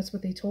 That's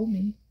what they told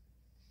me.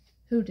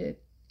 Who did?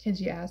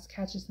 Kenji asks,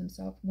 catches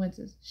himself,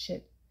 winces.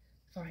 Shit.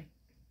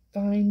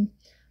 Fine.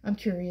 I'm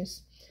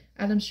curious.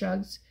 Adam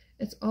shrugs.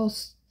 It's all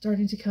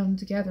starting to come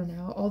together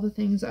now. All the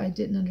things I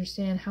didn't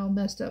understand, how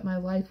messed up my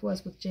life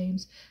was with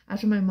James.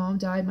 After my mom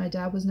died, my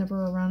dad was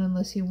never around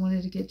unless he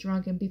wanted to get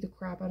drunk and beat the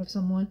crap out of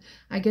someone.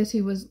 I guess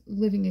he was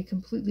living a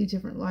completely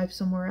different life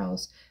somewhere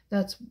else.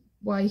 That's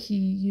why he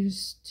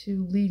used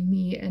to leave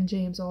me and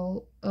James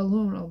all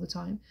alone all the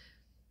time.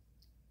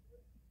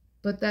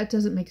 But that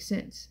doesn't make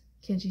sense,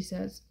 Kenji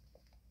says.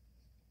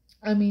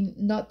 I mean,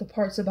 not the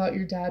parts about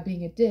your dad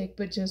being a dick,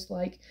 but just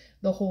like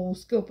the whole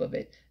scope of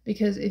it.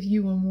 Because if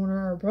you and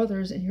Warner are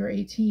brothers and you're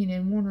 18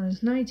 and Warner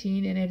is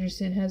 19 and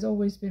Anderson has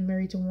always been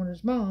married to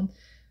Warner's mom,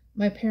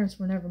 my parents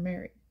were never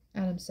married,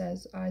 Adam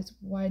says, eyes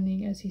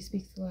widening as he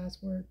speaks the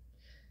last word.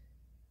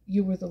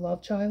 You were the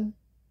love child?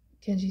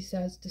 Kenji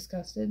says,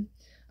 disgusted.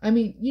 I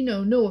mean,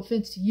 no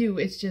offense to you,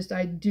 it's just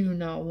I do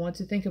not want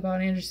to think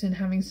about Anderson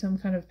having some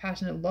kind of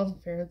passionate love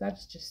affair.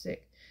 That's just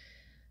sick.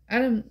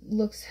 Adam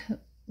looks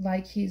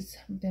like he's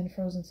been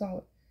frozen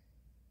solid.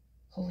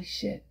 Holy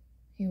shit,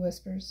 he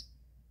whispers.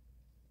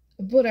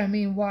 But I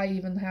mean, why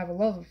even have a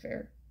love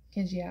affair?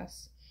 Kenji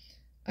asks.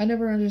 I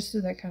never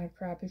understood that kind of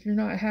crap. If you're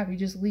not happy,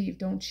 just leave.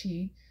 Don't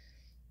cheat.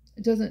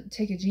 It doesn't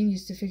take a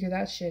genius to figure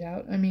that shit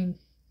out. I mean,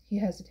 he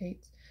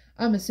hesitates.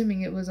 I'm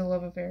assuming it was a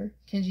love affair,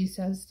 Kenji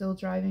says, still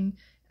driving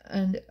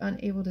and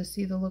unable to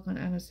see the look on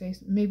Adam's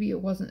face. Maybe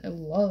it wasn't a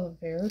love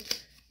affair.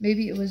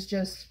 Maybe it was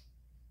just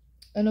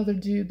another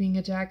dude being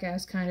a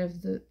jackass, kind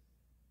of the...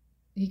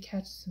 He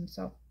catches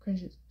himself,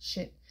 cringes.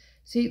 Shit.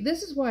 See,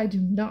 this is why I do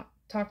not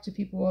talk to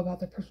people about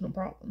their personal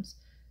problems.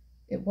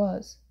 It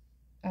was,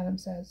 Adam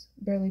says,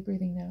 barely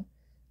breathing now.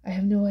 I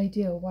have no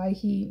idea why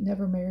he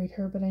never married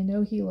her, but I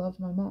know he loved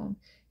my mom.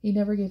 He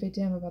never gave a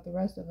damn about the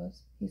rest of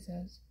us, he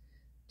says.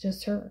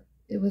 Just her.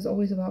 It was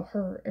always about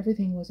her.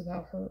 Everything was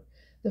about her.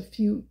 The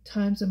few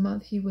times a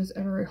month he was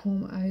ever at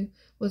home, I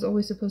was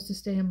always supposed to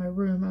stay in my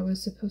room. I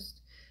was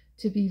supposed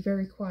to be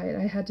very quiet.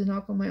 I had to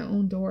knock on my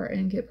own door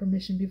and get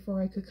permission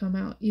before I could come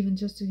out, even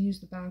just to use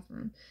the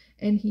bathroom.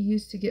 And he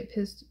used to get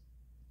pissed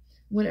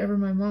whenever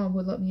my mom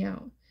would let me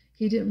out.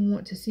 He didn't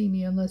want to see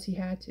me unless he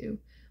had to.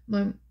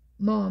 My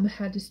mom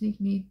had to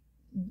sneak me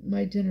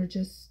my dinner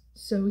just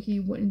so he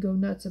wouldn't go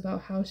nuts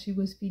about how she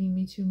was feeding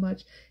me too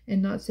much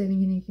and not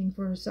saving anything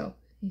for herself,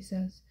 he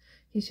says.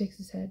 He shakes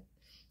his head.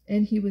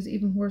 And he was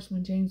even worse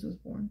when James was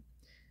born.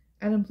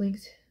 Adam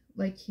blinks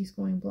like he's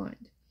going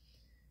blind.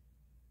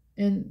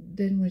 And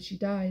then when she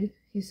died,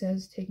 he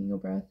says, taking a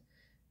breath,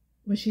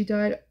 when she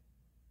died,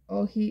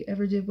 all he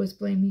ever did was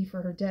blame me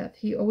for her death.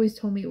 He always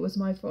told me it was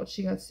my fault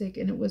she got sick,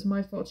 and it was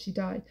my fault she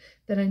died,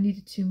 that I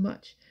needed too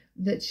much,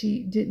 that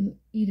she didn't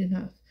eat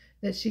enough,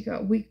 that she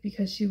got weak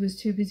because she was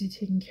too busy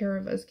taking care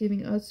of us,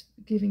 giving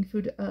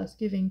food to us,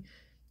 giving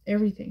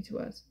everything to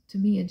us, to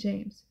me and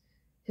James.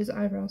 His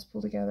eyebrows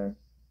pull together.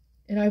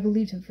 And I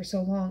believed him for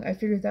so long. I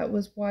figured that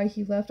was why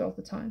he left all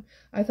the time.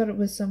 I thought it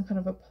was some kind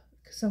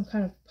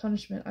of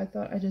punishment. I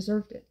thought I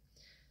deserved it.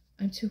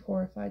 I'm too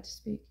horrified to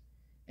speak.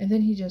 And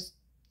then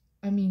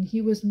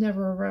he was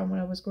never around when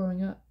I was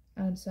growing up,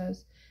 Adam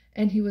says.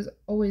 And he was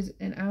always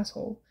an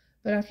asshole.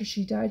 But after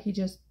she died, he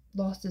just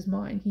lost his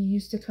mind. He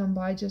used to come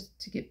by just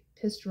to get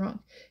pissed drunk.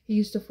 He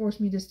used to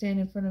force me to stand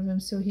in front of him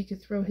so he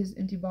could throw his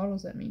empty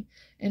bottles at me.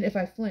 And if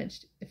I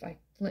flinched,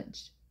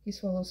 he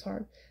swallows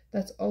hard.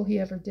 That's all he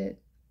ever did.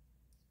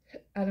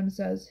 Adam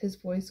says, his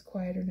voice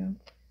quieter now.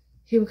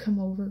 He would come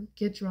over,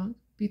 get drunk,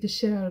 beat the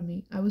shit out of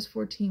me. I was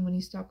 14 when he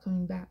stopped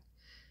coming back.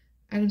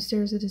 Adam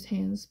stares at his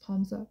hands,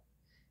 palms up.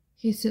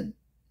 He sent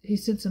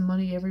some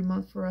money every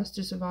month for us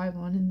to survive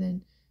on, and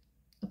then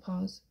a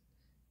pause.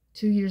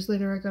 2 years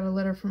later, I got a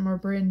letter from our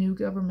brand new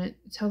government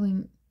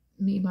telling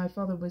me my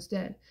father was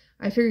dead.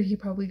 I figured he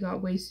probably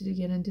got wasted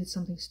again and did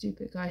something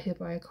stupid, got hit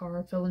by a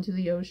car, fell into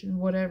the ocean,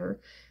 whatever.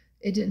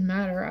 It didn't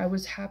matter. I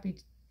was happy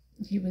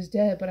he was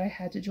dead, but I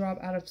had to drop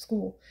out of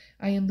school.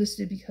 I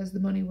enlisted because the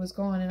money was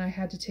gone and I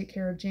had to take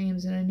care of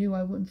James, and I knew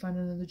I wouldn't find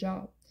another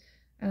job.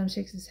 Adam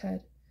shakes his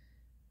head.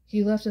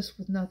 He left us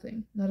with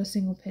nothing, not a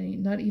single penny,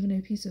 not even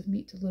a piece of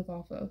meat to live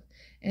off of.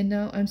 And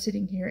now I'm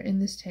sitting here in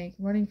this tank,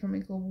 running from a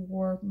global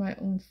war my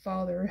own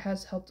father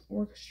has helped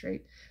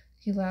orchestrate.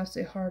 He laughs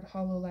a hard,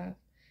 hollow laugh.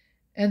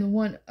 And the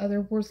one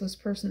other worthless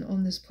person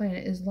on this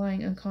planet is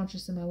lying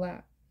unconscious in my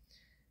lap.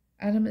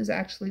 Adam is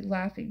actually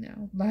laughing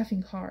now,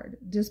 laughing hard,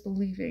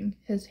 disbelieving,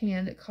 his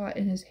hand caught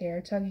in his hair,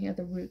 tugging at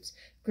the roots,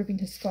 gripping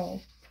his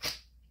skull.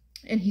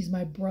 And he's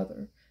my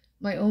brother.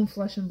 My own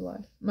flesh and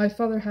blood. My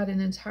father had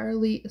an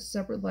entirely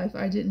separate life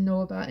I didn't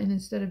know about, and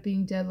instead of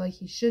being dead like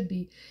he should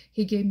be,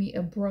 he gave me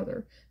a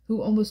brother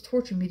who almost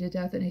tortured me to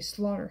death in a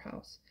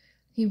slaughterhouse.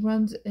 He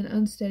runs an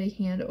unsteady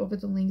hand over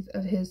the length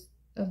of his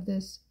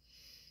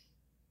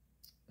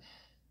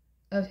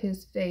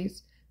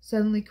face,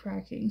 suddenly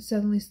cracking,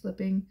 suddenly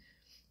slipping,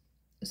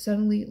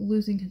 suddenly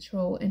losing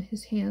control, and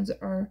his hands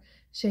are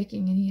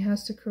shaking, and he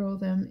has to curl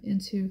them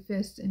into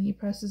fists, and he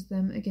presses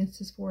them against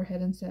his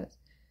forehead and says,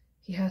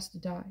 "He has to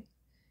die."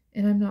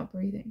 And I'm not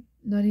breathing,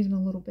 not even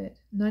a little bit,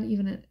 not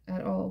even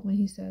at all, when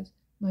he says,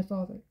 "My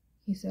father,"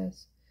 he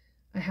says,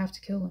 "I have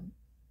to kill him."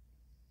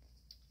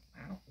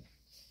 Wow.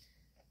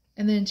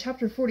 And then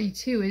chapter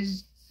 42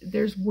 is,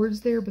 there's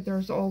words there, but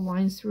there's all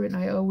lines through it, and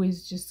I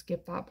always just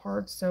skip that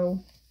part,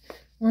 so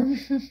we're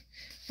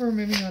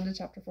moving on to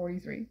chapter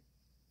 43.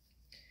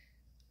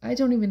 I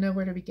don't even know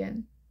where to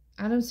begin.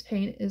 Adam's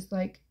pain is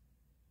like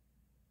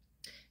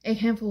a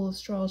handful of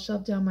straw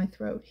shoved down my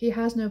throat. He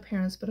has no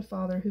parents but a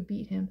father who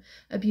beat him,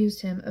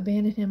 abused him,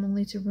 abandoned him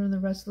only to ruin the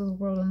rest of the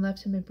world, and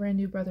left him a brand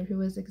new brother who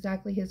is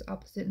exactly his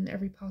opposite in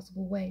every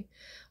possible way.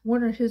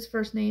 Warner, whose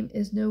first name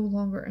is no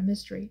longer a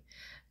mystery.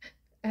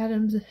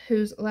 Adams,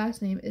 whose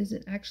last name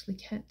isn't actually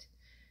Kent.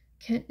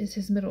 Kent is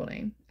his middle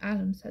name,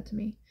 Adam said to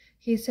me.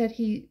 He said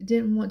he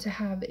didn't want to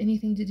have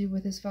anything to do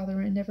with his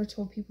father and never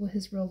told people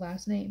his real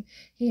last name.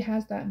 He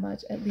has that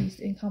much, at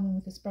least, in common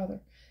with his brother.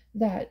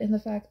 That, and the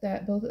fact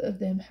that both of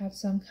them have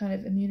some kind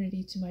of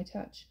immunity to my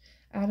touch.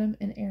 Adam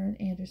and Aaron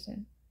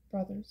Anderson,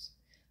 brothers.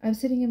 I'm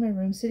sitting in my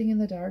room, sitting in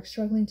the dark,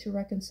 struggling to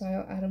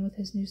reconcile Adam with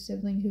his new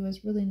sibling who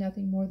is really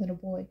nothing more than a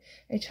boy,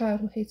 a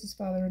child who hates his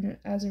father, and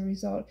as a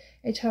result,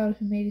 a child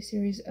who made a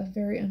series of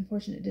very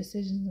unfortunate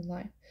decisions in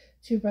life.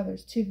 Two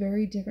brothers, two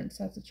very different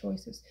sets of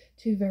choices,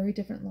 two very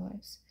different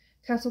lives.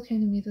 Castle came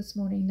to me this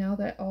morning, now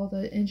that all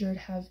the injured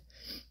have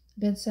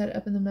been set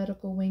up in the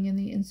medical wing and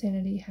the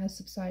insanity has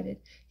subsided.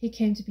 He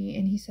came to me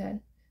and he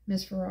said,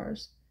 "Miss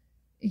Ferrars,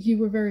 you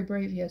were very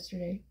brave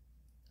yesterday.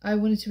 I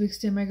wanted to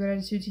extend my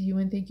gratitude to you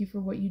and thank you for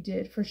what you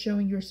did, for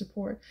showing your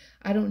support.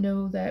 I don't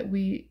know that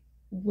we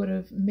would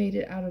have made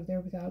it out of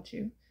there without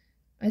you."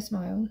 I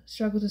smiled,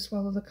 struggled to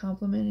swallow the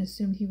compliment, and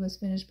assumed he was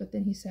finished, but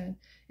then he said,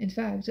 "In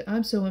fact,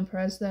 I'm so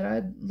impressed that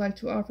I'd like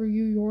to offer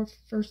you your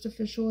first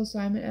official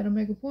assignment at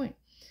Omega Point."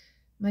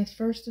 My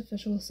first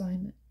official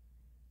assignment.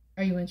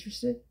 "Are you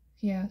interested?"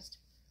 he asked.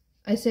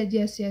 I said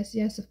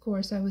yes, of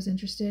course I was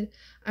interested.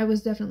 I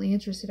was definitely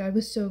interested. I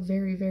was so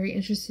very, very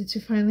interested to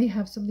finally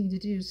have something to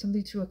do,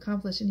 something to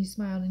accomplish, and he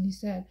smiled and he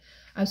said,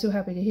 "I'm so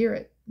happy to hear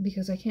it,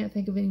 because I can't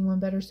think of anyone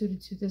better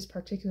suited to this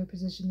particular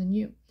position than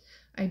you."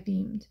 I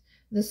beamed.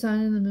 The sun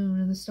and the moon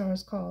and the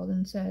stars called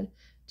and said,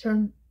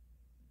 "Turn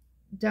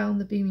down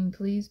the beaming,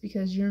 please,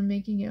 because you're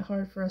making it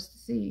hard for us to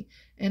see."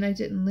 And I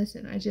didn't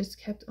listen. I just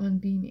kept on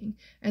beaming.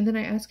 And then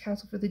I asked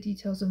Castle for the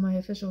details of my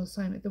official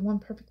assignment, the one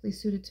perfectly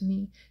suited to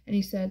me, and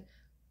he said,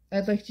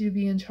 "I'd like you to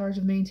be in charge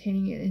of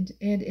maintaining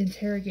and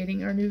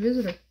interrogating our new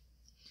visitor."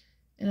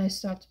 And I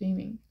stopped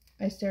beaming.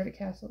 I stared at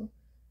Castle.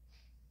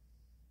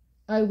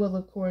 "I will,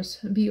 of course,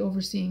 be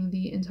overseeing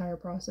the entire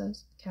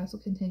process," Castle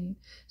continued.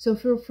 "So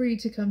feel free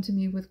to come to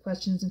me with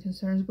questions and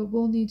concerns, but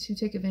we'll need to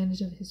take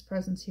advantage of his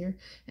presence here,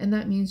 and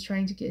that means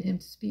trying to get him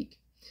to speak."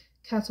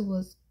 Castle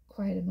was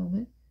quiet a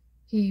moment.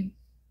 "He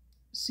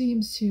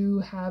seems to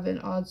have an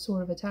odd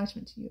sort of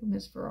attachment to you,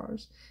 Miss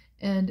Ferrars,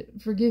 and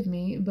forgive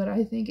me, but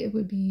I think it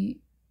would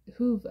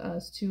behoove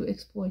us to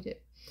exploit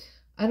it.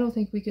 I don't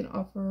think we can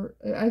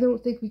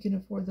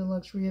afford the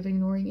luxury of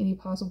ignoring any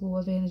possible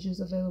advantages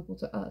available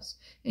to us.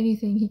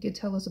 Anything he could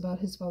tell us about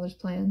his father's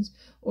plans,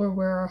 or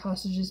where our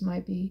hostages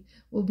might be,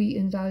 will be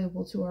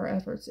invaluable to our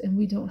efforts, and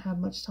we don't have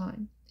much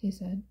time," he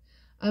said.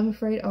 "I'm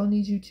afraid I'll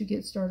need you to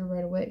get started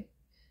right away."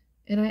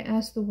 And I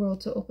asked the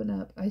world to open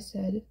up. I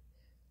said,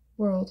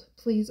 "World,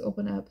 please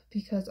open up,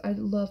 because I'd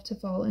love to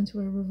fall into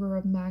a river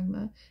of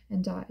magma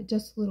and die,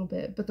 just a little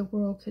bit." But the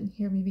world couldn't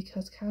hear me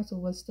because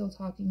Castle was still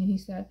talking, and he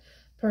said,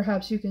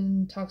 "Perhaps you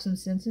can talk some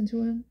sense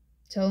into him?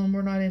 Tell him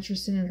we're not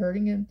interested in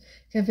hurting him?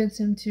 Convince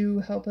him to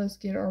help us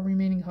get our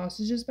remaining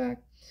hostages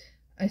back?"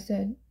 I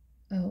said,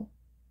 "Oh,"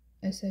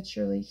 I said,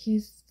 "surely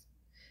he's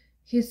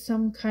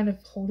some kind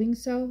of holding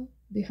cell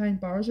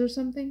behind bars or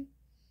something?"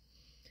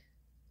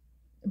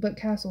 But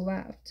Castle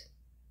laughed.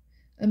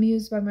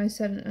 amused by my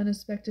sudden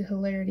unexpected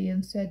hilarity,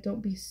 and said,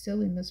 "Don't be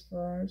silly, Miss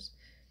Ferrars.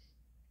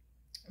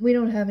 We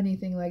don't have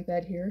anything like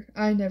that here.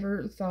 I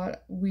never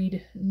thought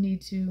we'd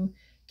need to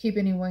keep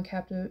anyone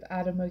captive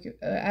at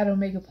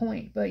Omega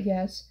Point, but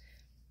yes,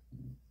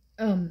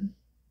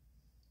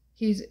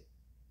 he's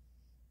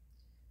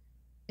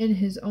in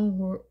his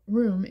own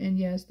room, and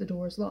yes, the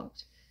door is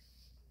locked."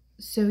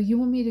 "So you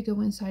want me to go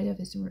inside of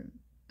his room?"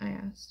 I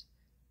asked.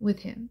 "With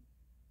him.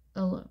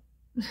 Alone."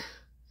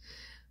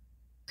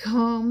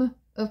 Calm.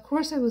 Of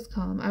course I was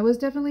calm. I was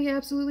definitely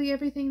absolutely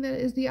everything that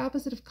is the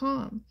opposite of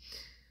calm.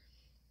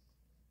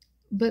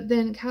 But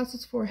then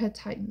Castle's forehead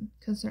tightened,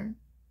 concerned.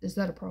 "Is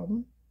that a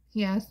problem?"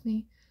 he asked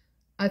me.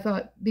 "I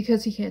thought,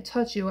 because he can't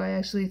touch you, I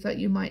actually thought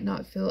you might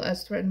not feel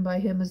as threatened by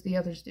him as the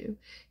others do.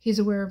 He's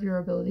aware of your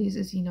abilities,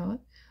 is he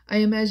not? I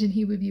imagine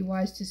he would be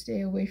wise to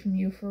stay away from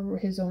you for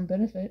his own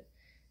benefit."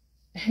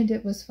 And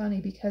it was funny,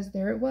 because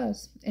there it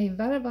was, a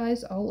vat of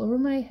ice all over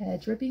my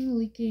head, dripping,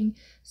 leaking,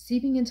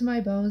 seeping into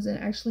my bones, and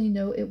actually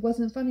no, it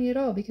wasn't funny at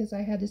all, because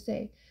I had to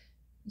say,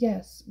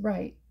 "Yes,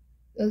 right.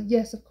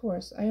 Yes, of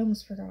course, I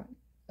almost forgot.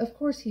 Of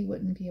course he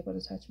wouldn't be able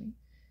to touch me."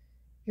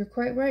 "You're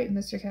quite right,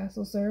 Mr.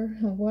 Castle, sir.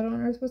 What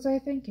on earth was I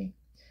thinking?"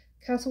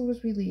 Castle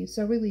was relieved,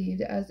 so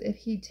relieved as if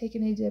he'd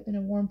taken a dip in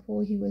a warm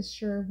pool he was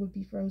sure would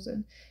be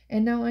frozen.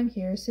 And now I'm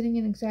here, sitting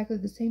in exactly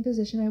the same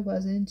position I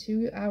was in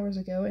 2 hours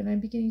ago, and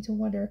I'm beginning to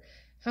wonder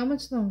how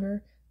much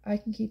longer I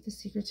can keep the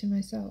secret to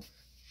myself.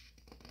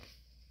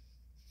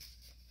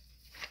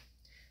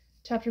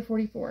 Chapter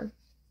 44.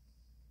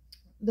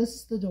 This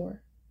is the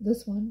door.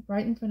 This one,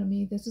 right in front of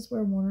me. This is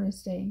where Warner is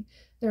staying.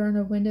 There are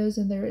no windows,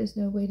 and there is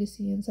no way to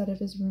see inside of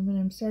his room, and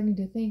I'm starting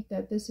to think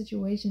that this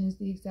situation is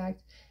the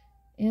exact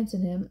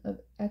antonym of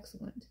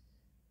excellent.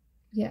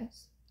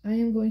 Yes, I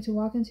am going to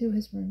walk into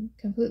his room,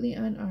 completely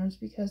unarmed,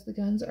 because the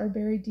guns are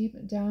buried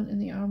deep down in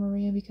the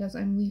armory, and because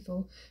I'm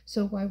lethal,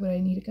 so why would I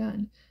need a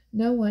gun?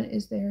 No one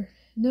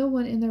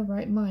in their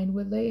right mind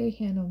would lay a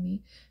hand on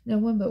me. No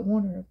one but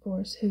Warner, of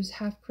course, whose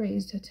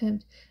half-crazed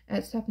attempt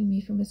at stopping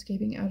me from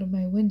escaping out of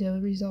my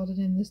window resulted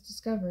in his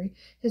discovery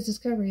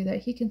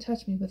that he can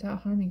touch me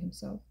without harming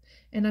himself.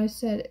 And I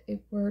said a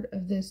word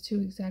of this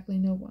to exactly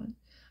no one.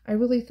 I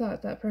really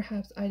thought that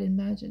perhaps I'd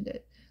imagined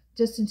it,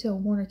 just until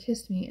Warner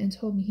kissed me and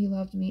told me he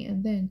loved me,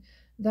 and then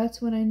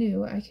that's when I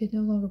knew I could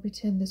no longer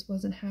pretend this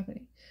wasn't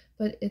happening.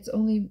 But it's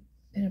only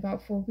been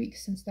about 4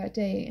 weeks since that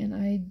day, and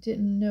I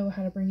didn't know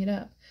how to bring it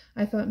up.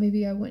 I thought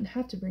maybe I wouldn't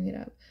have to bring it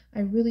up.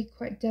 I really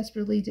quite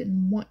desperately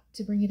didn't want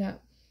to bring it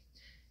up.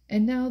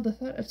 And now the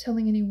thought of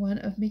telling anyone,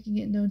 of making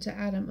it known to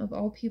Adam, of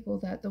all people,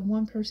 that the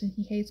one person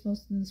he hates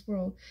most in this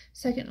world,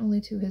 second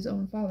only to his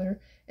own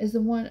father, is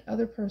the one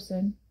other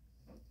person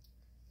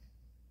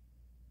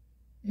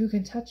who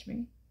can touch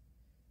me.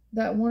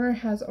 That Warner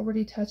has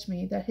already touched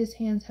me, that his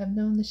hands have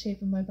known the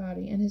shape of my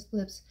body, and his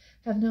lips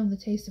have known the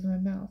taste of my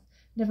mouth.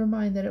 Never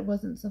mind that it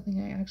wasn't something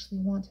I actually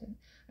wanted.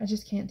 I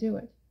just can't do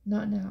it.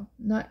 Not now.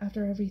 Not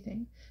after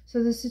everything.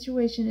 So the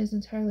situation is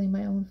entirely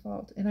my own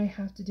fault, and I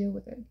have to deal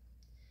with it.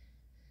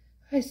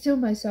 I steel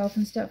myself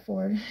and step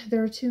forward.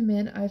 There are 2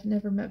 men I've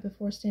never met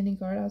before standing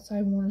guard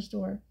outside Warner's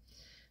door.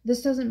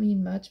 This doesn't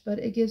mean much, but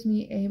it gives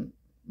me a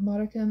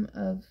modicum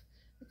of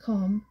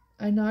calm.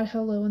 I nod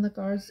hello in the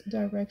guard's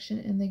direction,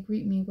 and they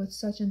greet me with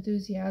such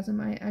enthusiasm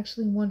I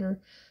actually wonder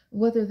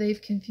whether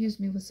they've confused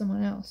me with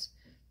someone else.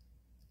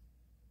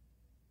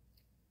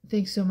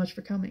 "Thanks so much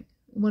for coming,"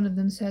 one of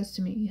them says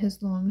to me,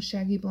 his long,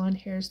 shaggy blonde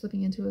hair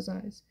slipping into his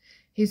eyes.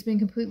 He's been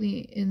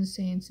completely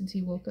insane since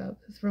he woke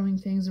up, throwing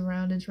things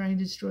around and trying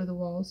to destroy the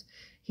walls.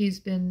 He's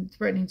been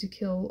threatening to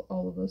kill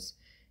all of us.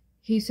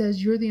 He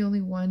says you're the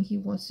only one he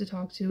wants to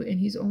talk to, and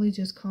he's only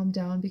just calmed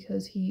down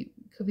because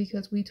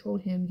we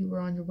told him you were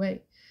on your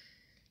way.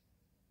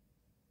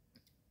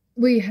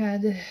 We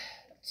had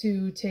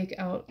to take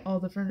out all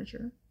the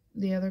furniture.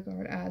 The other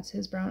guard adds,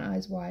 his brown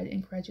eyes wide,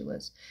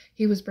 incredulous.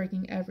 He was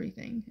breaking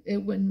everything. He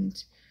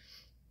wouldn't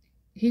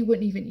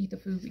even eat the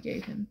food we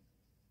gave him.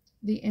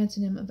 The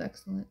antonym of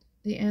excellent.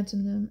 The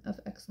antonym of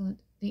excellent.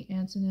 The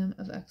antonym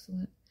of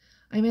excellent.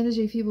 I manage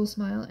a feeble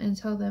smile and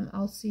tell them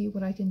I'll see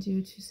what I can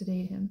do to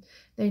sedate him.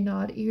 They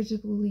nod, eager to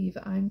believe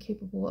I'm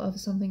capable of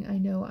something I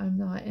know I'm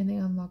not, and they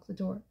unlock the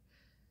door.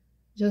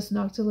 "Just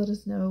knock to let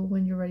us know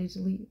when you're ready to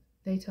leave,"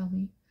 they tell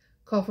me.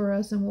 "Call for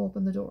us and we'll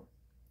open the door."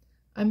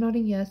 I'm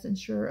nodding yes and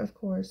sure, of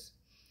course,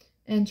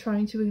 and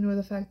trying to ignore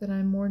the fact that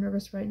I'm more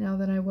nervous right now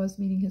than I was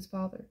meeting his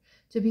father.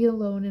 To be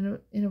alone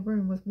in a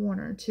room with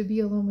Warner, to be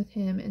alone with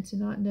him, and to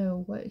not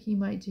know what he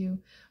might do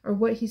or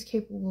what he's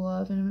capable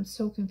of, and I'm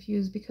so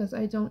confused because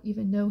I don't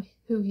even know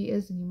who he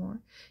is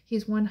anymore.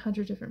 He's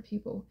 100 different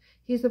people.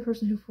 He's the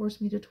person who forced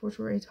me to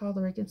torture a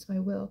toddler against my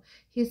will.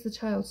 He's the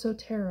child so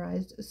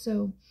terrorized,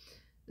 so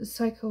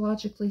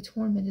psychologically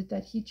tormented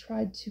that he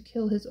tried to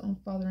kill his own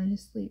father in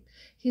his sleep.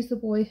 He's the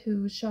boy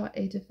who shot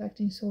a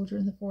defecting soldier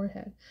in the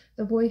forehead.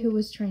 The boy who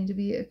was trained to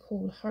be a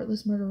cold,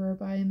 heartless murderer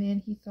by a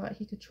man he thought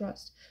he could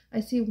trust. I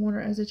see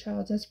Warner as a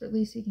child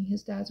desperately seeking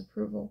his dad's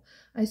approval.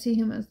 I see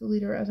him as the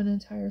leader of an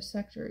entire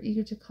sector,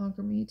 eager to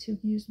conquer me, to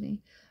use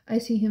me. I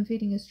see him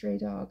feeding a stray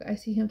dog. I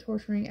see him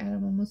torturing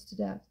Adam almost to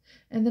death.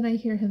 And then I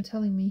hear him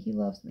telling me he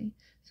loves me.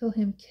 Feel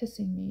him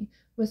kissing me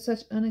with such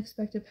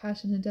unexpected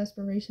passion and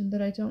desperation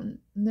that I don't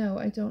know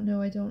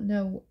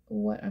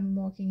what I'm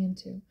walking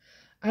into.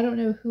 I don't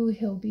know who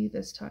he'll be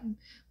this time,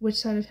 which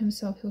side of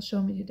himself he'll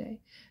show me today.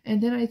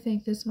 And then I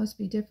think this must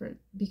be different,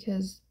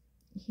 because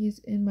he's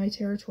in my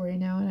territory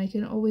now, and I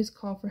can always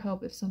call for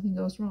help if something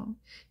goes wrong.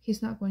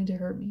 He's not going to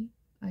hurt me,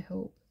 I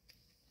hope.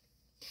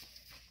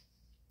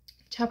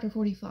 Chapter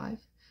 45.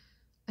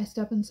 I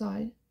step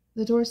inside.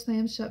 The door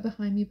slams shut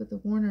behind me, but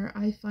the Warner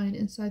I find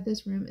inside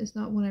this room is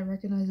not one I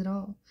recognize at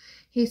all.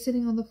 He is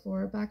sitting on the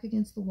floor, back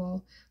against the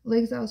wall,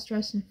 legs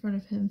outstretched in front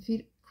of him,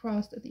 feet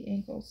crossed at the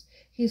ankles.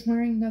 He's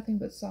wearing nothing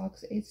but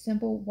socks, a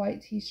simple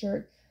white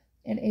t-shirt,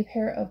 and a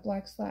pair of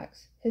black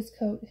slacks. His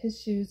coat, his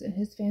shoes, and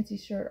his fancy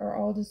shirt are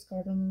all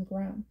discarded on the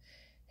ground.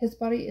 His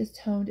body is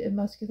toned and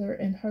muscular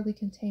and hardly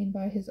contained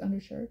by his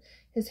undershirt.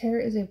 His hair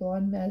is a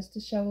blonde mess,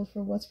 disheveled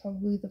for what's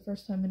probably the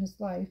first time in his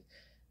life.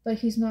 But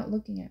he's not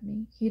looking at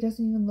me. He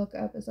doesn't even look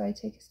up as I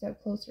take a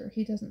step closer.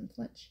 He doesn't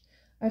flinch.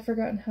 I've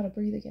forgotten how to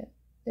breathe again.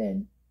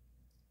 Then,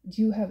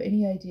 do you have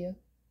any idea,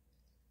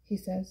 he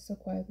says so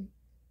quietly,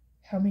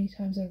 how many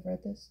times I've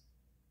read this?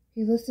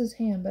 He lifts his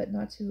hand, but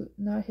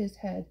not his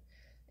head,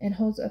 and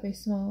holds up a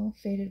small,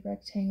 faded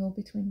rectangle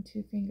between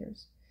two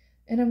fingers.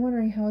 And I'm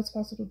wondering how it's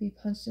possible to be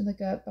punched in the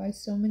gut by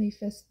so many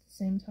fists at the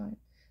same time.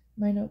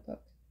 My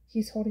notebook.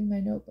 He's holding my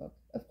notebook.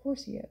 Of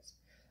course he is.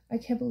 I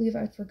can't believe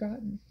I'd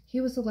forgotten.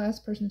 He was the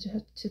last person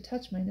to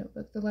touch my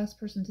notebook, the last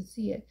person to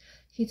see it.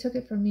 He took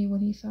it from me when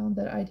he found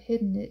that I'd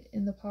hidden it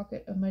in the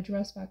pocket of my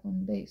dress back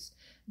on base.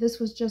 This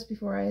was just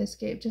before I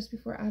escaped, just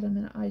before Adam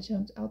and I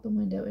jumped out the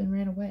window and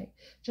ran away,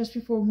 just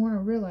before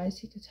Warner realized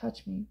he could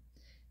touch me.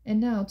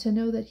 And now, to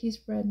know that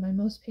he's read my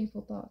most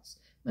painful thoughts,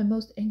 my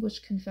most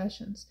anguished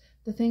confessions,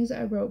 the things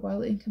I wrote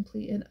while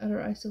incomplete in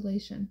utter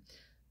isolation,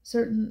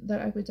 certain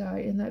that I would die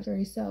in that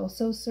very cell,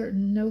 so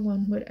certain no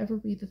one would ever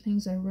read the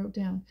things I wrote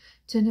down,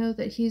 to know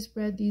that he's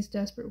read these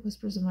desperate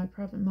whispers of my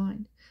private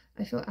mind.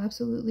 I feel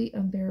absolutely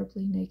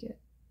unbearably naked,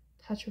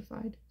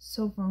 petrified,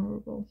 so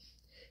vulnerable.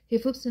 He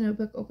flips the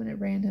notebook open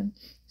at random,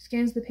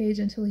 scans the page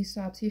until he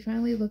stops. He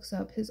finally looks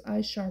up, his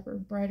eyes sharper,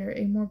 brighter,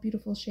 a more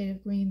beautiful shade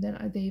of green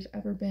than they've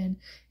ever been,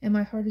 and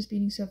my heart is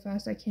beating so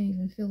fast I can't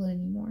even feel it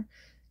anymore.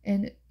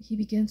 And he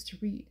begins to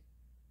read.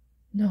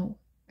 No,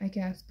 I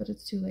gasp, but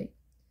it's too late.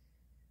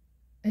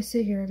 I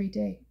sit here every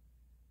day,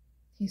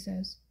 he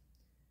says.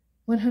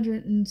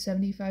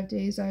 175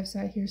 days I've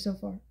sat here so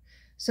far.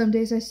 Some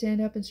days I stand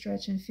up and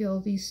stretch and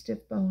feel these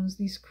stiff bones,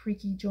 these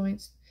creaky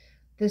joints,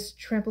 this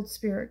trampled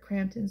spirit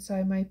cramped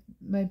inside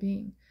my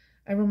being.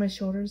 I roll my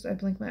shoulders, I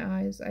blink my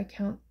eyes, I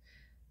count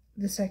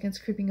the seconds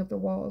creeping up the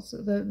walls,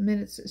 the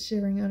minutes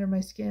shivering under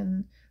my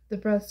skin, the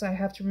breaths I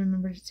have to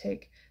remember to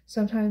take.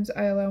 Sometimes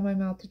I allow my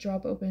mouth to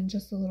drop open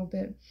just a little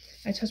bit.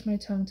 I touch my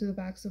tongue to the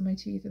backs of my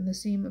teeth and the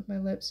seam of my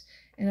lips,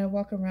 and I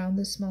walk around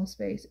this small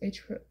space.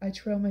 I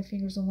trail my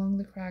fingers along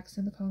the cracks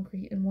in the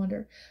concrete and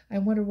wonder. I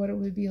wonder what it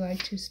would be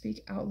like to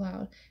speak out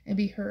loud and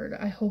be heard.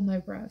 I hold my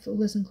breath,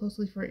 listen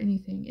closely for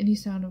anything, any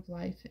sound of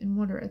life, and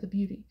wonder at the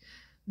beauty,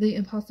 the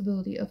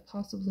impossibility of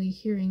possibly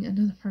hearing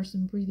another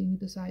person breathing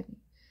beside me.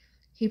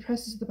 He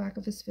presses the back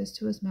of his fist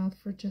to his mouth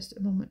for just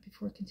a moment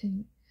before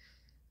continuing.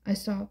 I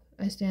stop.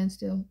 I stand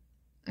still.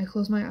 I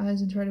close my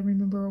eyes and try to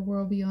remember a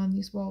world beyond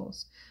these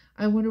walls.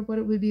 I wonder what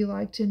it would be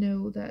like to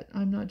know that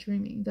I'm not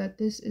dreaming, that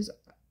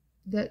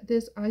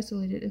this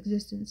isolated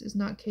existence is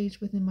not caged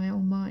within my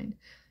own mind.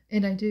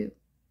 And I do,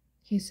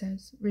 he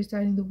says,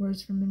 reciting the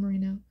words from memory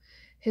now,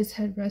 his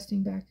head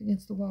resting back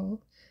against the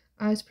wall,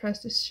 eyes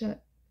pressed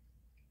shut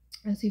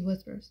as he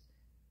whispers.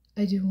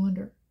 I do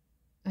wonder.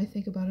 I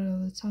think about it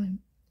all the time.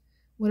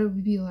 What it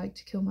would be like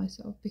to kill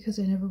myself, because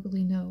I never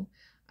really know.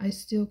 I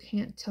still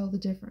can't tell the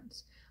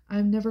difference.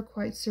 I'm never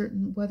quite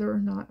certain whether or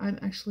not I'm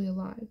actually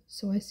alive,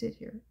 so I sit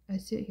here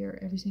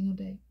every single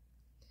day.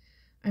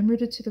 I'm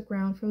rooted to the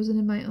ground, frozen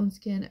in my own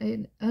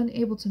skin,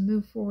 unable to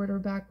move forward or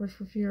backward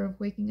for fear of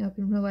waking up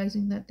and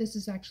realizing that this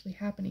is actually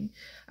happening.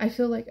 I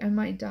feel like I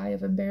might die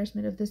of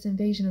embarrassment of this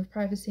invasion of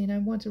privacy, and I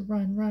want to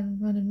run,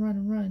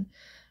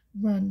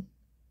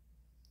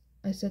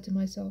 I said to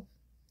myself.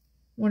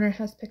 Warner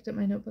has picked up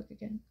my notebook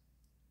again.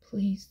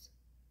 Please,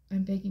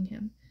 I'm begging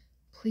him.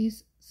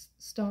 Please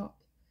stop.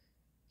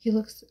 He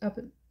looks up,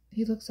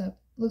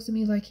 looks at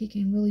me like he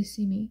can really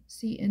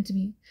see into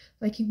me,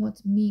 like he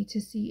wants me to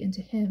see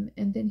into him,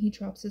 and then he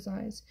drops his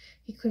eyes.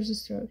 He clears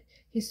his throat.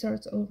 He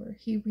starts over.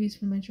 He reads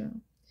from my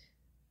journal.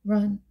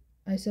 Run,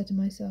 I said to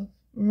myself.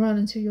 Run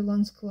until your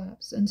lungs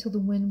collapse, until the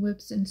wind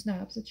whips and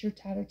snaps at your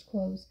tattered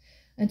clothes,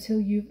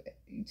 until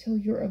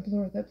you're a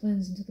blur that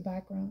blends into the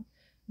background.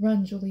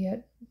 Run,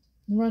 Juliet.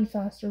 Run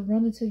faster.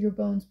 Run until your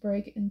bones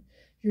break and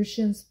Your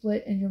shin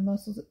split and your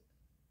muscles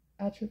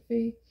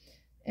atrophy,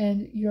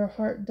 and your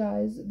heart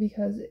dies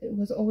because it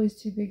was always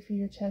too big for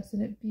your chest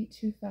and it beat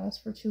too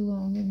fast for too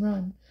long. And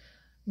run.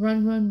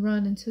 Run, run,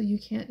 run until you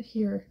can't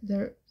hear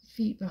their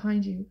feet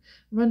behind you.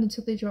 Run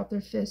until they drop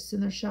their fists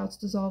and their shouts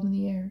dissolve in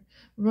the air.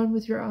 Run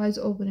with your eyes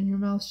open and your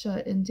mouth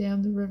shut and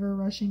damn the river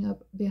rushing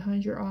up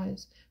behind your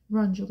eyes.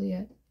 Run,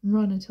 Juliet.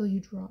 Run until you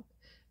drop.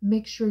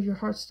 Make sure your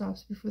heart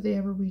stops before they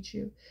ever reach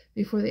you,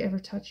 before they ever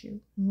touch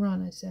you.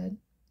 Run, I said.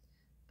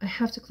 I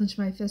have to clench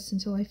my fists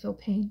until I feel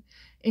pain.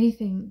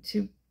 Anything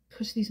to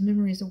push these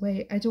memories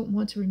away. I don't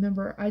want to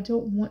remember. I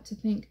don't want to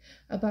think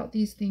about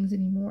these things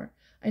anymore.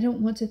 I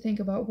don't want to think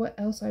about what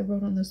else I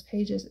wrote on those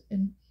pages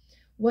and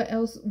what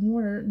else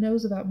Warner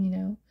knows about me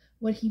now,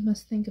 what he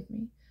must think of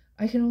me.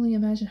 I can only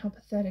imagine how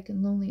pathetic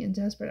and lonely and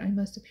desperate I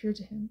must appear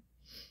to him.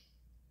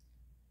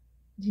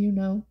 Do you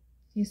know,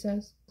 he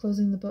says,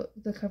 closing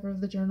the cover of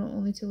the journal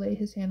only to lay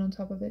his hand on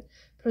top of it,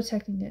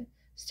 protecting it,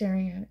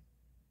 staring at it.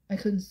 I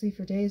couldn't sleep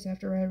for days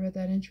after I read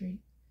that entry.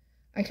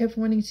 I kept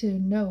wanting to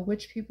know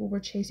which people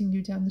were chasing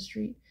you down the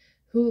street,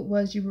 who it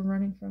was you were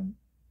running from.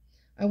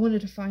 I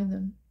wanted to find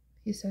them,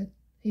 he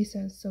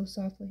says so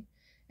softly,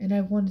 and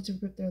I wanted to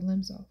rip their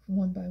limbs off,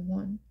 one by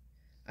one.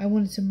 I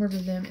wanted to murder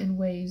them in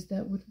ways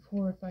that would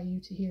horrify you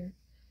to hear.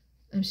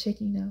 I'm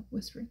shaking now,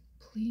 whispering,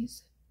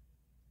 please,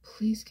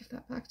 please give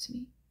that back to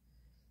me.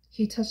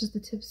 He touches the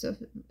tips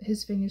of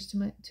his fingers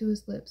to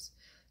his lips,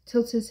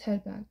 tilts his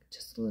head back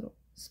just a little,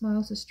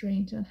 smiles a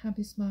strange,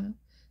 unhappy smile,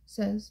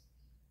 says,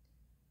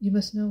 you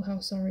must know how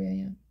sorry I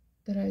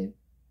am,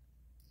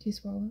 he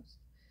swallows,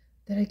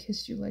 that I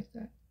kissed you like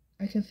that.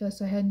 I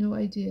confess I had no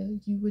idea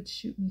you would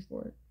shoot me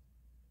for it.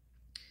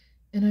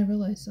 And I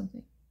realized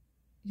something.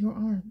 Your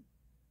arm.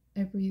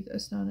 I breathe,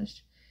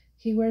 astonished.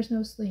 He wears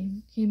no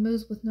sling. He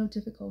moves with no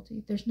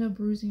difficulty. There's no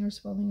bruising or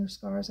swelling or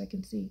scars I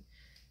can see.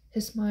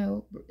 His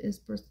smile is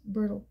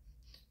brittle.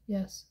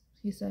 Yes,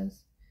 he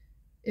says.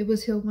 It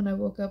was healed when I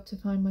woke up to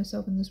find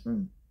myself in this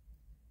room.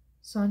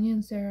 Sonia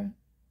and Sarah,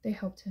 they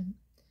helped him.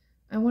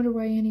 I wonder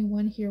why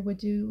anyone here would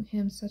do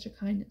him such a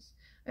kindness.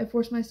 I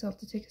force myself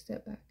to take a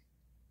step back.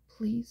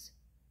 Please,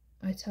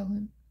 I tell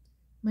him.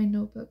 My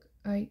notebook,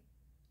 I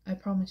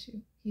promise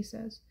you, he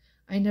says.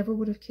 I never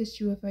would have kissed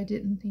you if I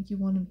didn't think you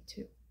wanted me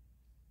to.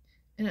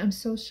 And I'm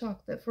so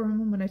shocked that for a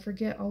moment I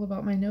forget all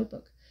about my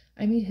notebook.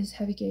 I meet his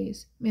heavy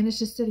gaze, manage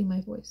to steady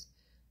my voice.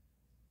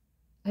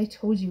 I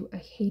told you I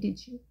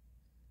hated you.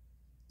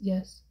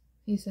 Yes,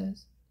 he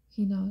says.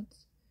 He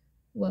nods.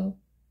 Well,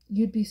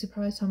 you'd be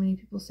surprised how many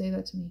people say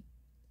that to me.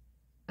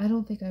 I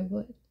don't think I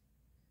would.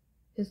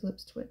 His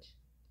lips twitch.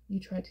 You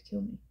tried to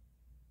kill me.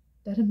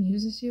 That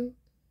amuses you?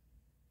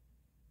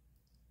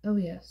 Oh,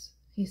 yes,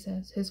 he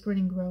says, his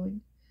grinning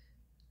growing.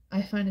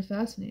 I find it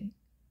fascinating.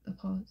 A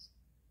pause.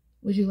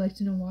 Would you like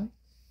to know why?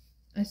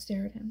 I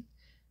stare at him.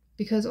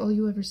 Because all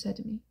you ever said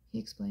to me, he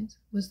explains,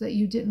 was that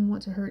you didn't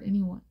want to hurt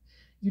anyone.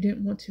 You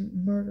didn't want to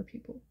murder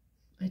people.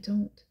 I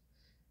don't.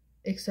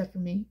 Except for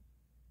me.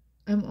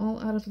 I'm all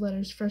out of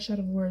letters, fresh out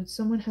of words.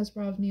 Someone has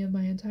robbed me of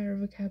my entire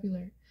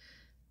vocabulary.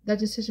 That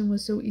decision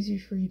was so easy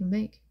for you to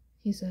make,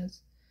 he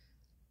says.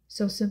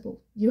 So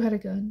simple. You had a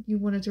gun. You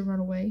wanted to run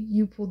away.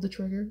 You pulled the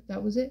trigger.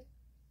 That was it.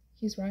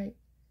 He's right.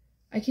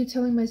 I keep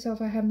telling myself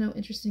I have no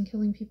interest in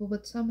killing people,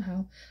 but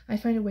somehow I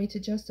find a way to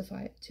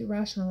justify it, to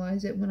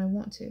rationalize it when I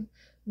want to.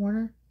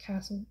 Warner,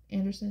 Castle,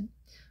 Anderson.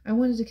 I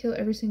wanted to kill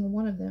every single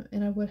one of them,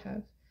 and I would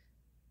have.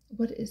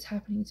 What is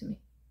happening to me?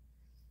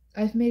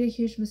 I've made a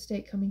huge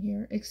mistake coming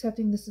here,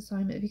 accepting this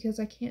assignment, because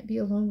I can't be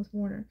alone with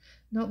Warner.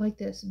 Not like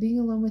this. Being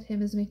alone with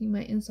him is making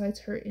my insides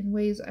hurt in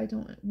ways I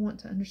don't want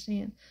to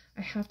understand.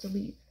 I have to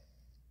leave.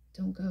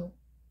 Don't go,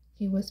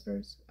 he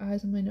whispers,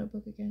 eyes on my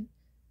notebook again.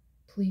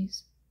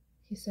 Please,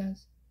 he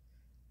says.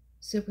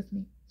 Sit with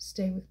me.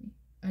 Stay with me.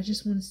 I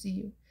just want to see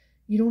you.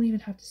 You don't even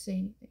have to say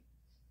anything.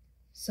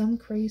 Some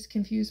crazed,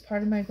 confused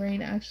part of my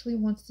brain actually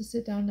wants to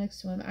sit down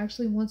next to him,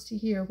 actually wants to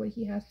hear what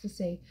he has to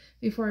say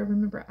before I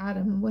remember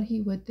Adam and what he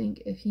would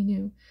think if he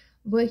knew,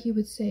 what he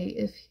would say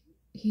if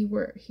he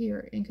were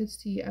here and could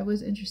see I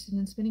was interested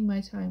in spending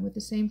my time with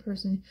the same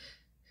person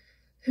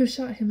who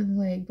shot him in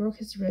the leg, broke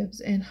his ribs,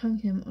 and hung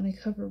him on a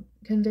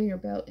conveyor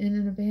belt in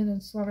an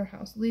abandoned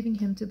slaughterhouse, leaving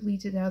him to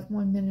bleed to death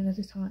 1 minute at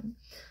a time.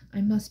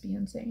 I must be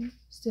insane.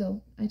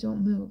 Still, I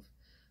don't move.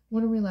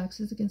 Warner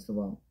relaxes against the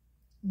wall.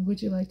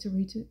 Would you like me to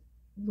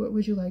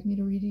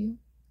read to you?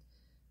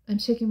 I'm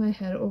shaking my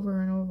head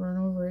over and over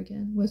and over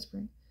again,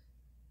 whispering,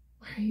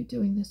 why are you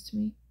doing this to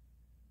me?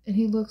 And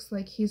he looks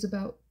like he's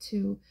about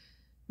to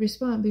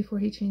respond before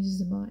he changes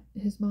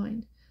his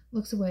mind.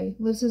 Looks away,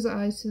 lifts his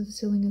eyes to the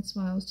ceiling and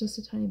smiles just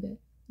a tiny bit.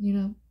 You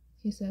know,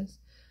 he says,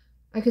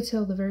 I could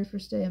tell the very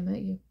first day I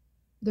met you.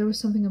 There was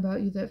something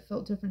about you that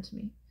felt different to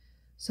me.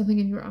 Something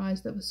in your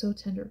eyes that was so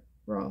tender,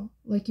 raw,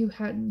 like you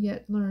hadn't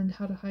yet learned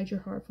how to hide your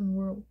heart from the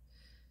world.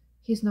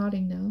 He's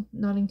nodding now,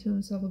 nodding to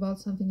himself about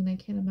something, and I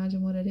can't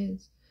imagine what it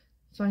is.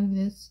 Finding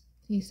this,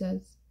 he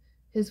says,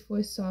 his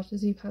voice soft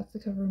as he pats the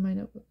cover of my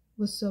notebook,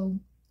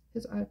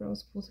 his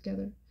eyebrows pull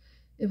together.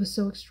 It was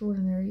so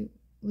extraordinarily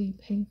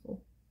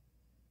painful.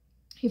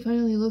 He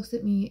finally looks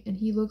at me, and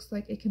he looks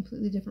like a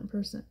completely different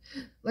person,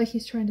 like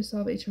he's trying to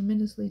solve a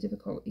tremendously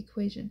difficult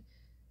equation.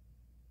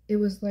 It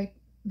was like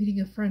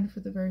meeting a friend for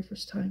the very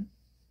first time.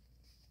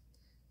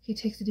 He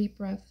takes a deep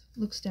breath,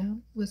 looks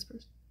down,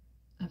 whispers,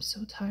 "I'm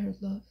so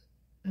tired, love.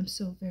 I'm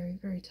so very,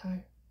 very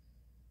tired."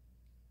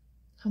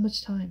 "How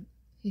much time,"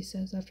 he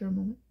says after a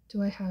moment,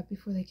 "do I have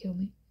before they kill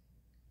me?"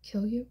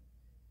 "Kill you?"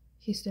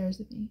 He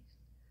stares at me.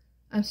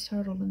 I'm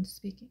startled into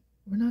speaking.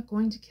 "We're not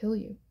going to kill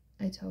you,"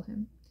 I tell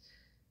him.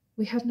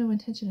 "We have no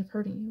intention of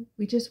hurting you.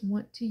 We just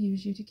want to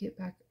use you to get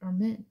back our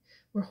men.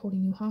 We're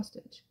holding you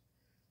hostage."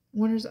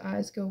 Warner's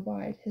eyes go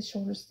wide, his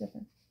shoulders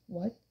stiffen.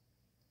 "What?"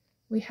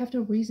 "We have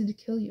no reason to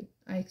kill you,"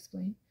 I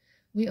explain.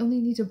 "We only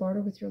need to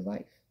barter with your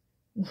life."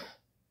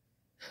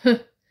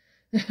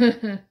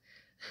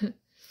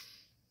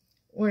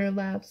 Warner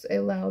laughs a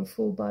loud,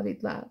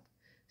 full-bodied laugh,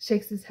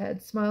 shakes his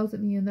head, smiles at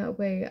me in that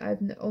way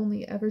I've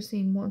only ever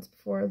seen once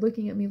before,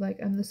 looking at me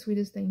like I'm the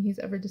sweetest thing he's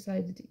ever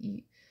decided to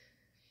eat.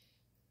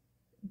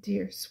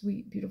 "Dear,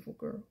 sweet, beautiful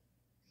girl,"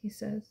 he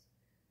says.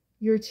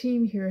 "Your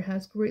team here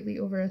has greatly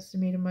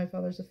overestimated my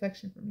father's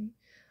affection for me.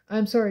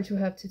 I'm sorry to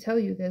have to tell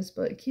you this,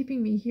 but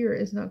keeping me here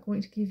is not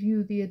going to give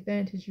you the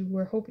advantage you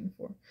were hoping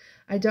for.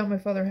 I doubt my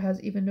father has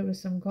even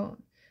noticed I'm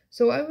gone.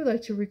 So I would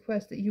like to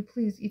request that you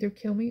please either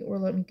kill me or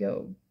let me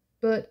go.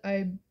 But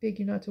I beg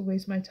you not to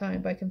waste my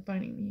time by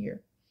confining me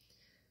here."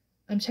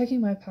 I'm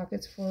checking my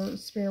pockets for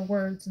spare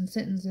words and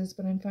sentences,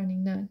 but I'm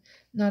finding none.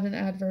 Not an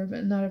adverb,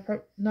 not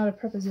a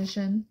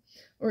preposition,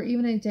 or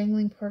even a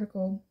dangling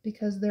particle,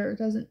 because there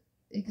doesn't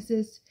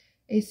exist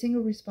a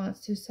single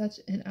response to such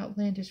an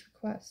outlandish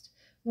request.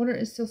 Warner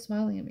is still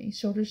smiling at me,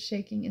 shoulders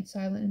shaking in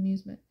silent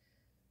amusement.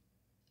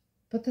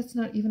 "But that's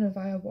not even a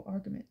viable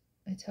argument,"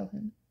 I tell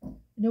him.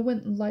 "No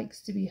one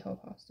likes to be held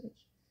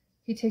hostage."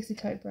 He takes a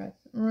tight breath,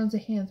 runs a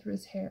hand through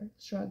his hair,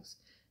 shrugs.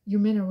 "Your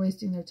men are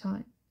wasting their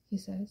time," he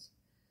says.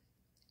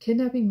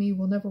 "Kidnapping me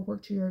will never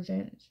work to your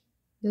advantage.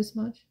 This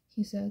much,"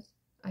 he says,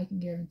 "I can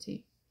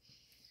guarantee."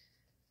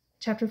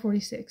 Chapter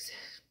 46.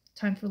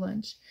 Time for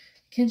lunch.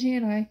 Kenji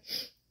and I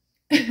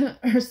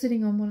are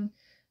sitting on one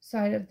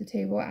side of the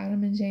table,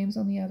 Adam and James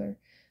on the other.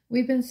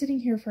 We've been sitting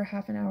here for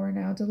half an hour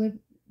now,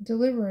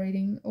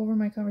 deliberating over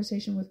my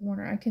conversation with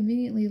Warner. I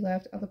conveniently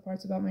left other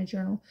parts about my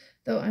journal,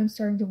 though I'm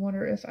starting to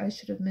wonder if I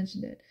should have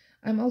mentioned it.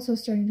 I'm also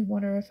starting to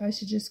wonder if I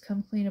should just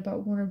come clean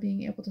about Warner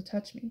being able to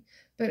touch me.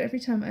 But every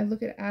time I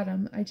look at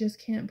Adam, I just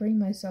can't bring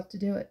myself to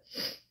do it.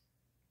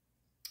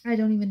 I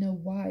don't even know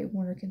why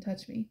Warner can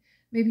touch me.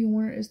 Maybe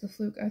Warner is the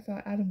fluke I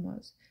thought Adam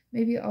was.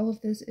 Maybe all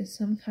of this is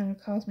some kind of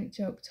cosmic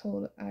joke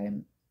told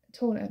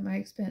at my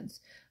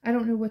expense. I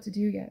don't know what to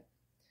do yet.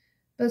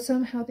 But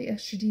somehow the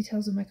extra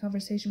details of my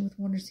conversation with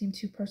Warner seem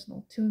too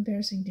personal, too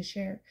embarrassing to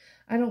share.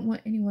 I don't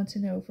want anyone to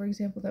know, for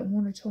example, that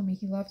Warner told me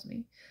he loves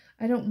me.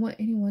 I don't want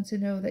anyone to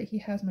know that he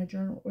has my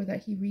journal, or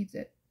that he reads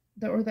it,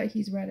 or that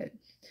he's read it.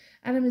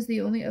 Adam is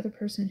the only other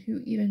person who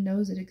even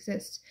knows it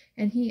exists,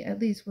 and he, at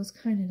least, was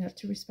kind enough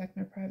to respect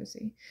my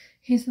privacy.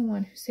 He's the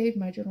one who saved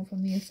my journal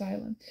from the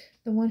asylum,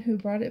 the one who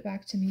brought it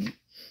back to me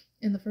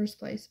in the first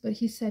place, but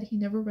he said he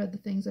never read the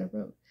things I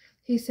wrote.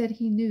 He said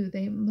he knew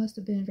they must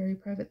have been very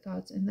private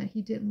thoughts and that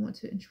he didn't want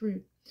to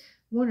intrude.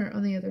 Warner,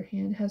 on the other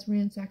hand, has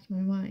ransacked my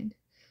mind.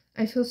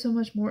 I feel so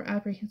much more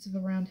apprehensive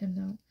around him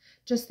now.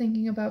 Just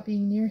thinking about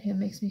being near him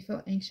makes me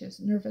feel anxious,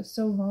 nervous,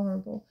 so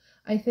vulnerable.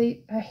 I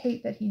hate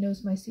that he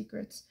knows my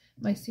secrets,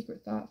 my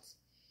secret thoughts.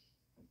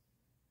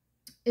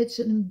 It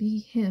shouldn't be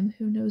him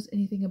who knows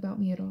anything about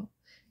me at all.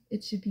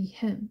 It should be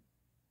him.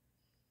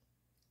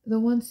 The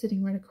one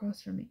sitting right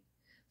across from me.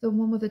 The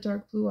one with the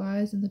dark blue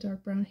eyes and the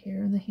dark brown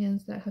hair and the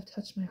hands that have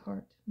touched my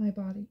heart, my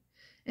body.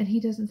 And he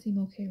doesn't seem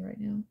okay right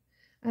now.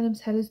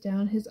 Adam's head is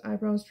down, his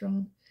eyebrows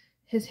drawn,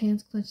 his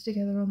hands clenched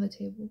together on the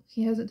table.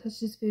 He hasn't touched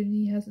his food and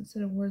he hasn't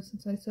said a word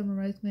since I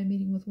summarized my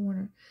meeting with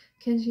Warner.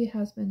 Kenji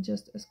has been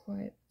just as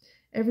quiet.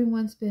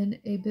 Everyone's been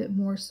a bit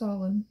more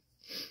solemn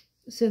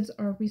since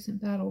our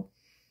recent battle.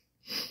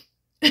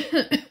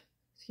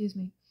 Excuse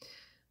me.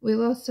 We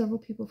lost several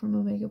people from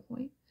Omega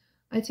Point.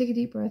 I take a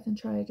deep breath and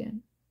try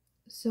again.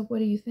 "So what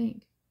do you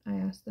think?" I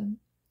ask them.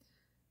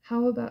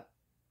 What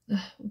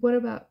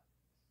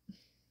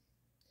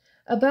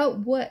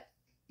what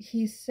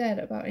he said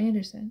about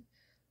Anderson?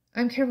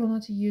 I'm careful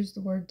not to use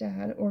the word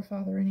dad or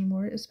father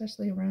anymore,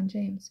 especially around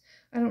James.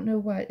 I don't know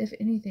what, if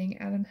anything,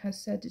 Adam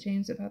has said to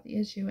James about the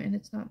issue, and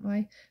it's not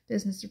my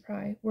business to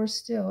pry. Worse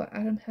still,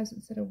 Adam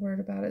hasn't said a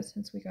word about it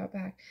since we got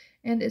back,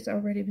 and it's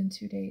already been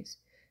 2 days.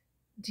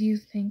 Do you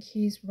think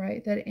he's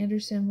right that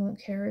Anderson won't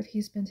care if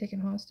he's been taken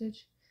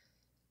hostage?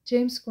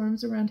 James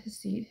squirms around his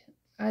seat,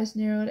 eyes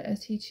narrowed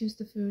as he chews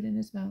the food in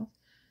his mouth,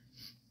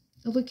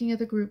 looking at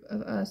the group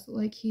of us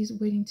like he's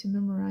waiting to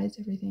memorize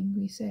everything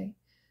we say.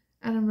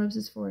 Adam rubs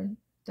his forehead.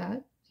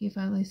 "That," he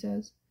finally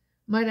says,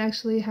 "might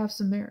actually have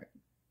some merit."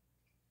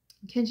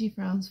 Kenji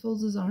frowns,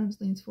 folds his arms,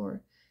 leans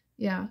forward.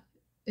 "Yeah,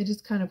 it is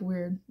kind of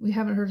weird. We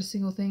haven't heard a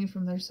single thing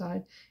from their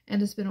side,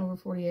 and it's been over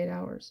 48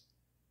 hours.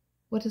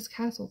 "What does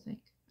Castle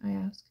think?" I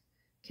ask.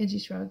 Kenji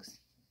shrugs.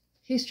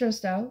 "He's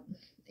stressed out.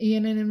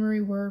 Ian and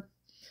Emery were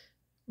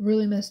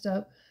really messed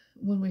up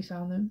when we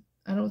found them.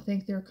 I don't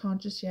think they're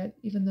conscious yet,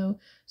 even though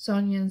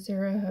Sonia and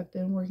Sarah have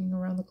been working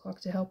around the clock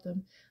to help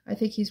them. I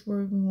think he's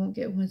worried we won't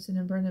get Winston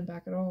and Brendan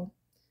back at all.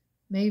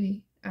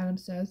 Maybe, Adam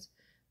says.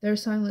 Their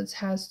silence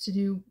has to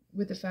do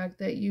with the fact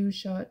that you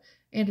shot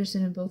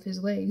Anderson in both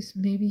his legs.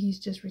 Maybe he's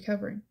just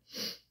recovering.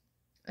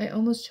 I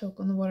almost choke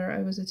on the water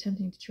I was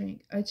attempting to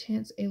drink. I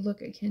chance a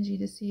look at Kenji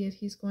to see if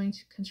he's going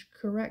to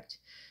correct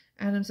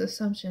Adam's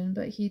assumption,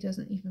 but he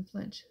doesn't even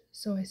flinch,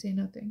 so I say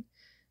nothing.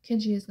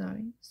 Kenji is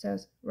nodding,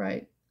 says,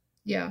 right.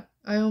 Yeah,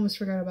 I almost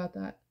forgot about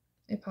that.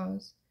 A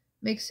pause.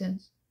 Makes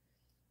sense.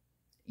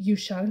 You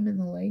shot him in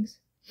the legs?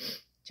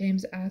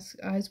 James asks,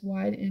 eyes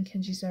wide in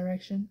Kenji's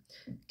direction.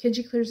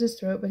 Kenji clears his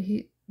throat,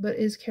 but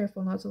is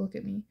careful not to look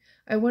at me.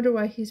 I wonder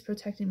why he's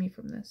protecting me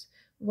from this.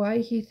 Why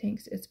he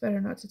thinks it's better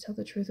not to tell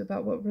the truth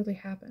about what really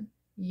happened.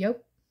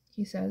 Yep,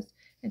 he says,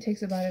 and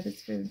takes a bite of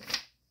his food.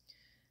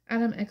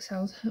 Adam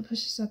exhales,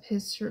 pushes up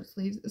his shirt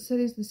sleeves,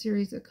 studies the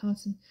series of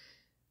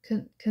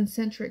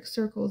concentric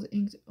circles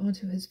inked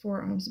onto his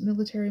forearms,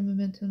 military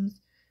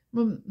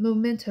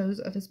mementos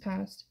of his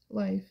past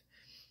life.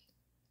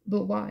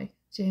 But why?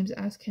 James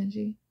asked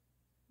Kenji.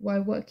 Why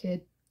what,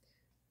 kid?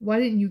 Why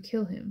didn't you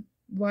kill him?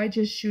 Why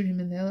just shoot him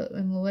in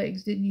the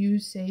legs? Didn't you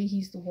say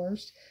he's the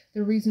worst?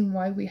 The reason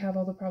why we have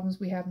all the problems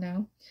we have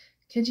now?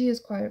 Kenji is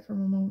quiet for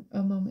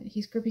a moment.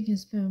 He's gripping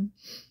his spoon,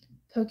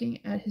 poking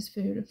at his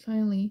food.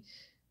 Finally,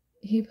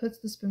 he puts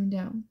the spoon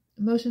down,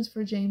 motions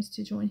for James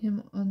to join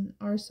him on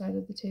our side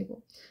of the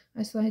table.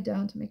 I slide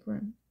down to make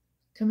room.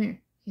 Come here,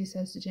 he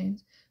says to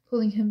James,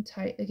 pulling him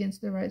tight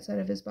against the right side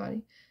of his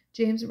body.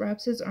 James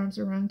wraps his arms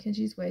around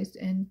Kenji's waist,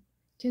 and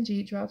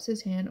Kenji drops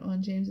his hand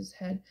on James's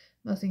head,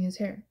 mussing his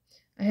hair.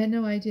 I had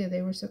no idea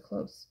they were so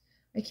close.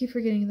 I keep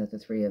forgetting that the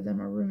three of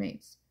them are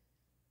roommates.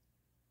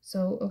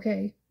 So,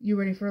 okay, you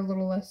ready for a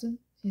little lesson?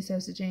 He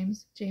says to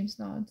James. James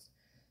nods.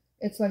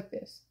 It's like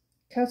this.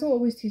 Castle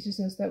always teaches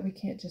us that we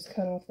can't just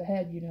cut off the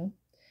head, you know.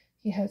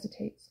 He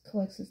hesitates,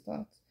 collects his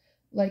thoughts.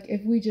 Like,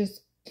 if we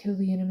just kill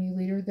the enemy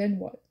leader, then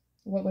what?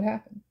 What would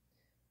happen?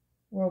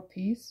 World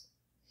peace?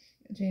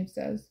 James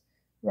says.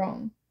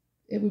 Wrong.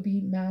 It would be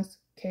mass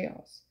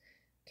chaos.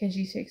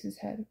 Kenji shakes his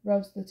head,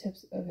 rubs the tip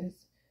of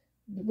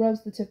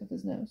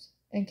his nose.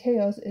 And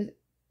chaos is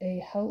a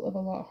hell of a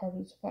lot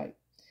harder to fight.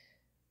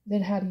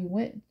 Then how do you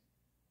win?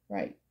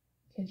 Right,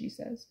 Kenji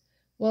says.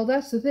 Well,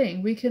 that's the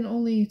thing. We can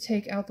only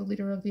take out the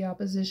leader of the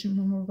opposition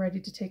when we're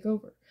ready to take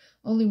over.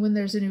 Only when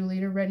there's a new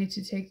leader ready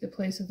to take the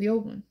place of the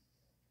old one.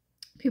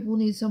 People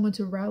need someone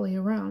to rally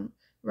around,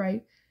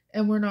 right?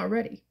 And we're not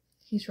ready.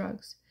 He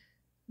shrugs.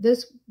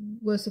 This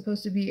was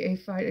supposed to be a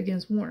fight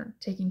against Warner.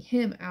 Taking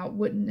him out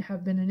wouldn't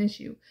have been an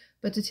issue,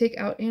 but to take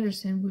out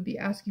Anderson would be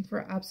asking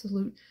for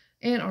absolute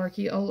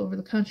anarchy all over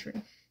the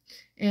country.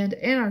 And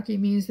anarchy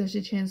means there's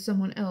a chance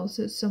someone else,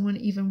 someone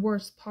even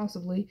worse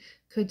possibly,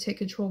 could take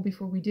control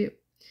before we do.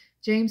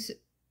 James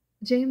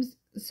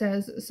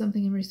says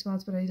something in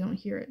response, but I don't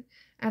hear it.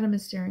 Adam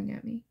is staring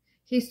at me.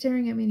 He's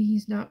staring at me and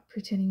he's not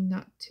pretending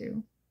not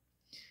to.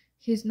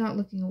 He's not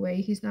looking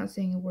away. He's not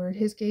saying a word.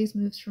 His gaze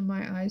moves from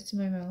my eyes to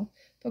my mouth,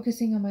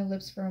 focusing on my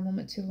lips for a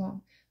moment too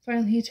long.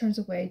 Finally, he turns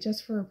away,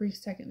 just for a brief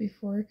second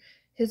before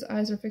his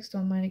eyes are fixed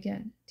on mine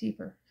again,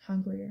 deeper,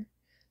 hungrier.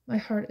 My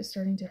heart is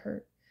starting to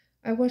hurt.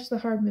 I watch the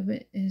hard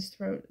movement in his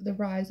throat, the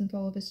rise and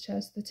fall of his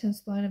chest, the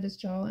tense line of his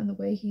jaw, and the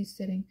way he's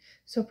sitting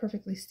so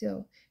perfectly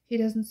still. He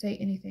doesn't say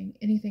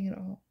anything at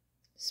all.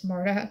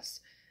 Smart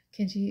ass.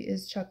 Kenji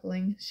is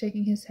chuckling,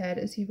 shaking his head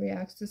as he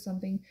reacts to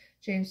something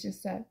James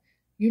just said.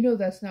 You know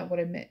that's not what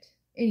I meant.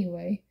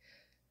 Anyway,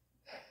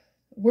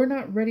 we're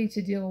not ready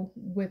to deal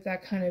with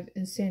that kind of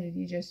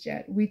insanity just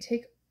yet. We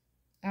take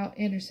out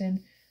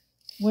Anderson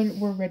when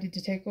we're ready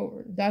to take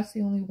over. That's the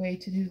only way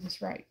to do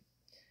this right.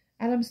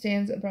 Adam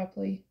stands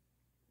abruptly.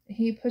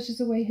 He pushes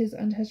away his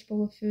untouched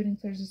bowl of food and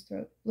clears his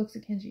throat. Looks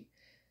at Kenji.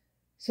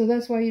 So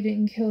that's why you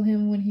didn't kill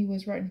him when he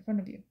was right in front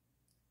of you.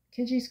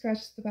 Kenji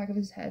scratches the back of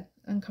his head,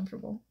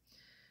 uncomfortable.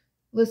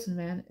 Listen,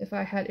 man, if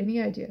I had any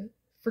idea,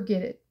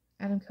 forget it.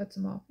 Adam cuts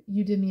him off.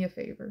 You did me a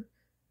favor.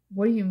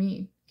 What do you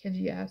mean?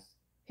 Kenji asks.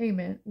 Hey,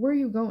 man, where are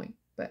you going?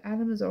 But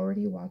Adam is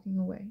already walking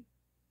away.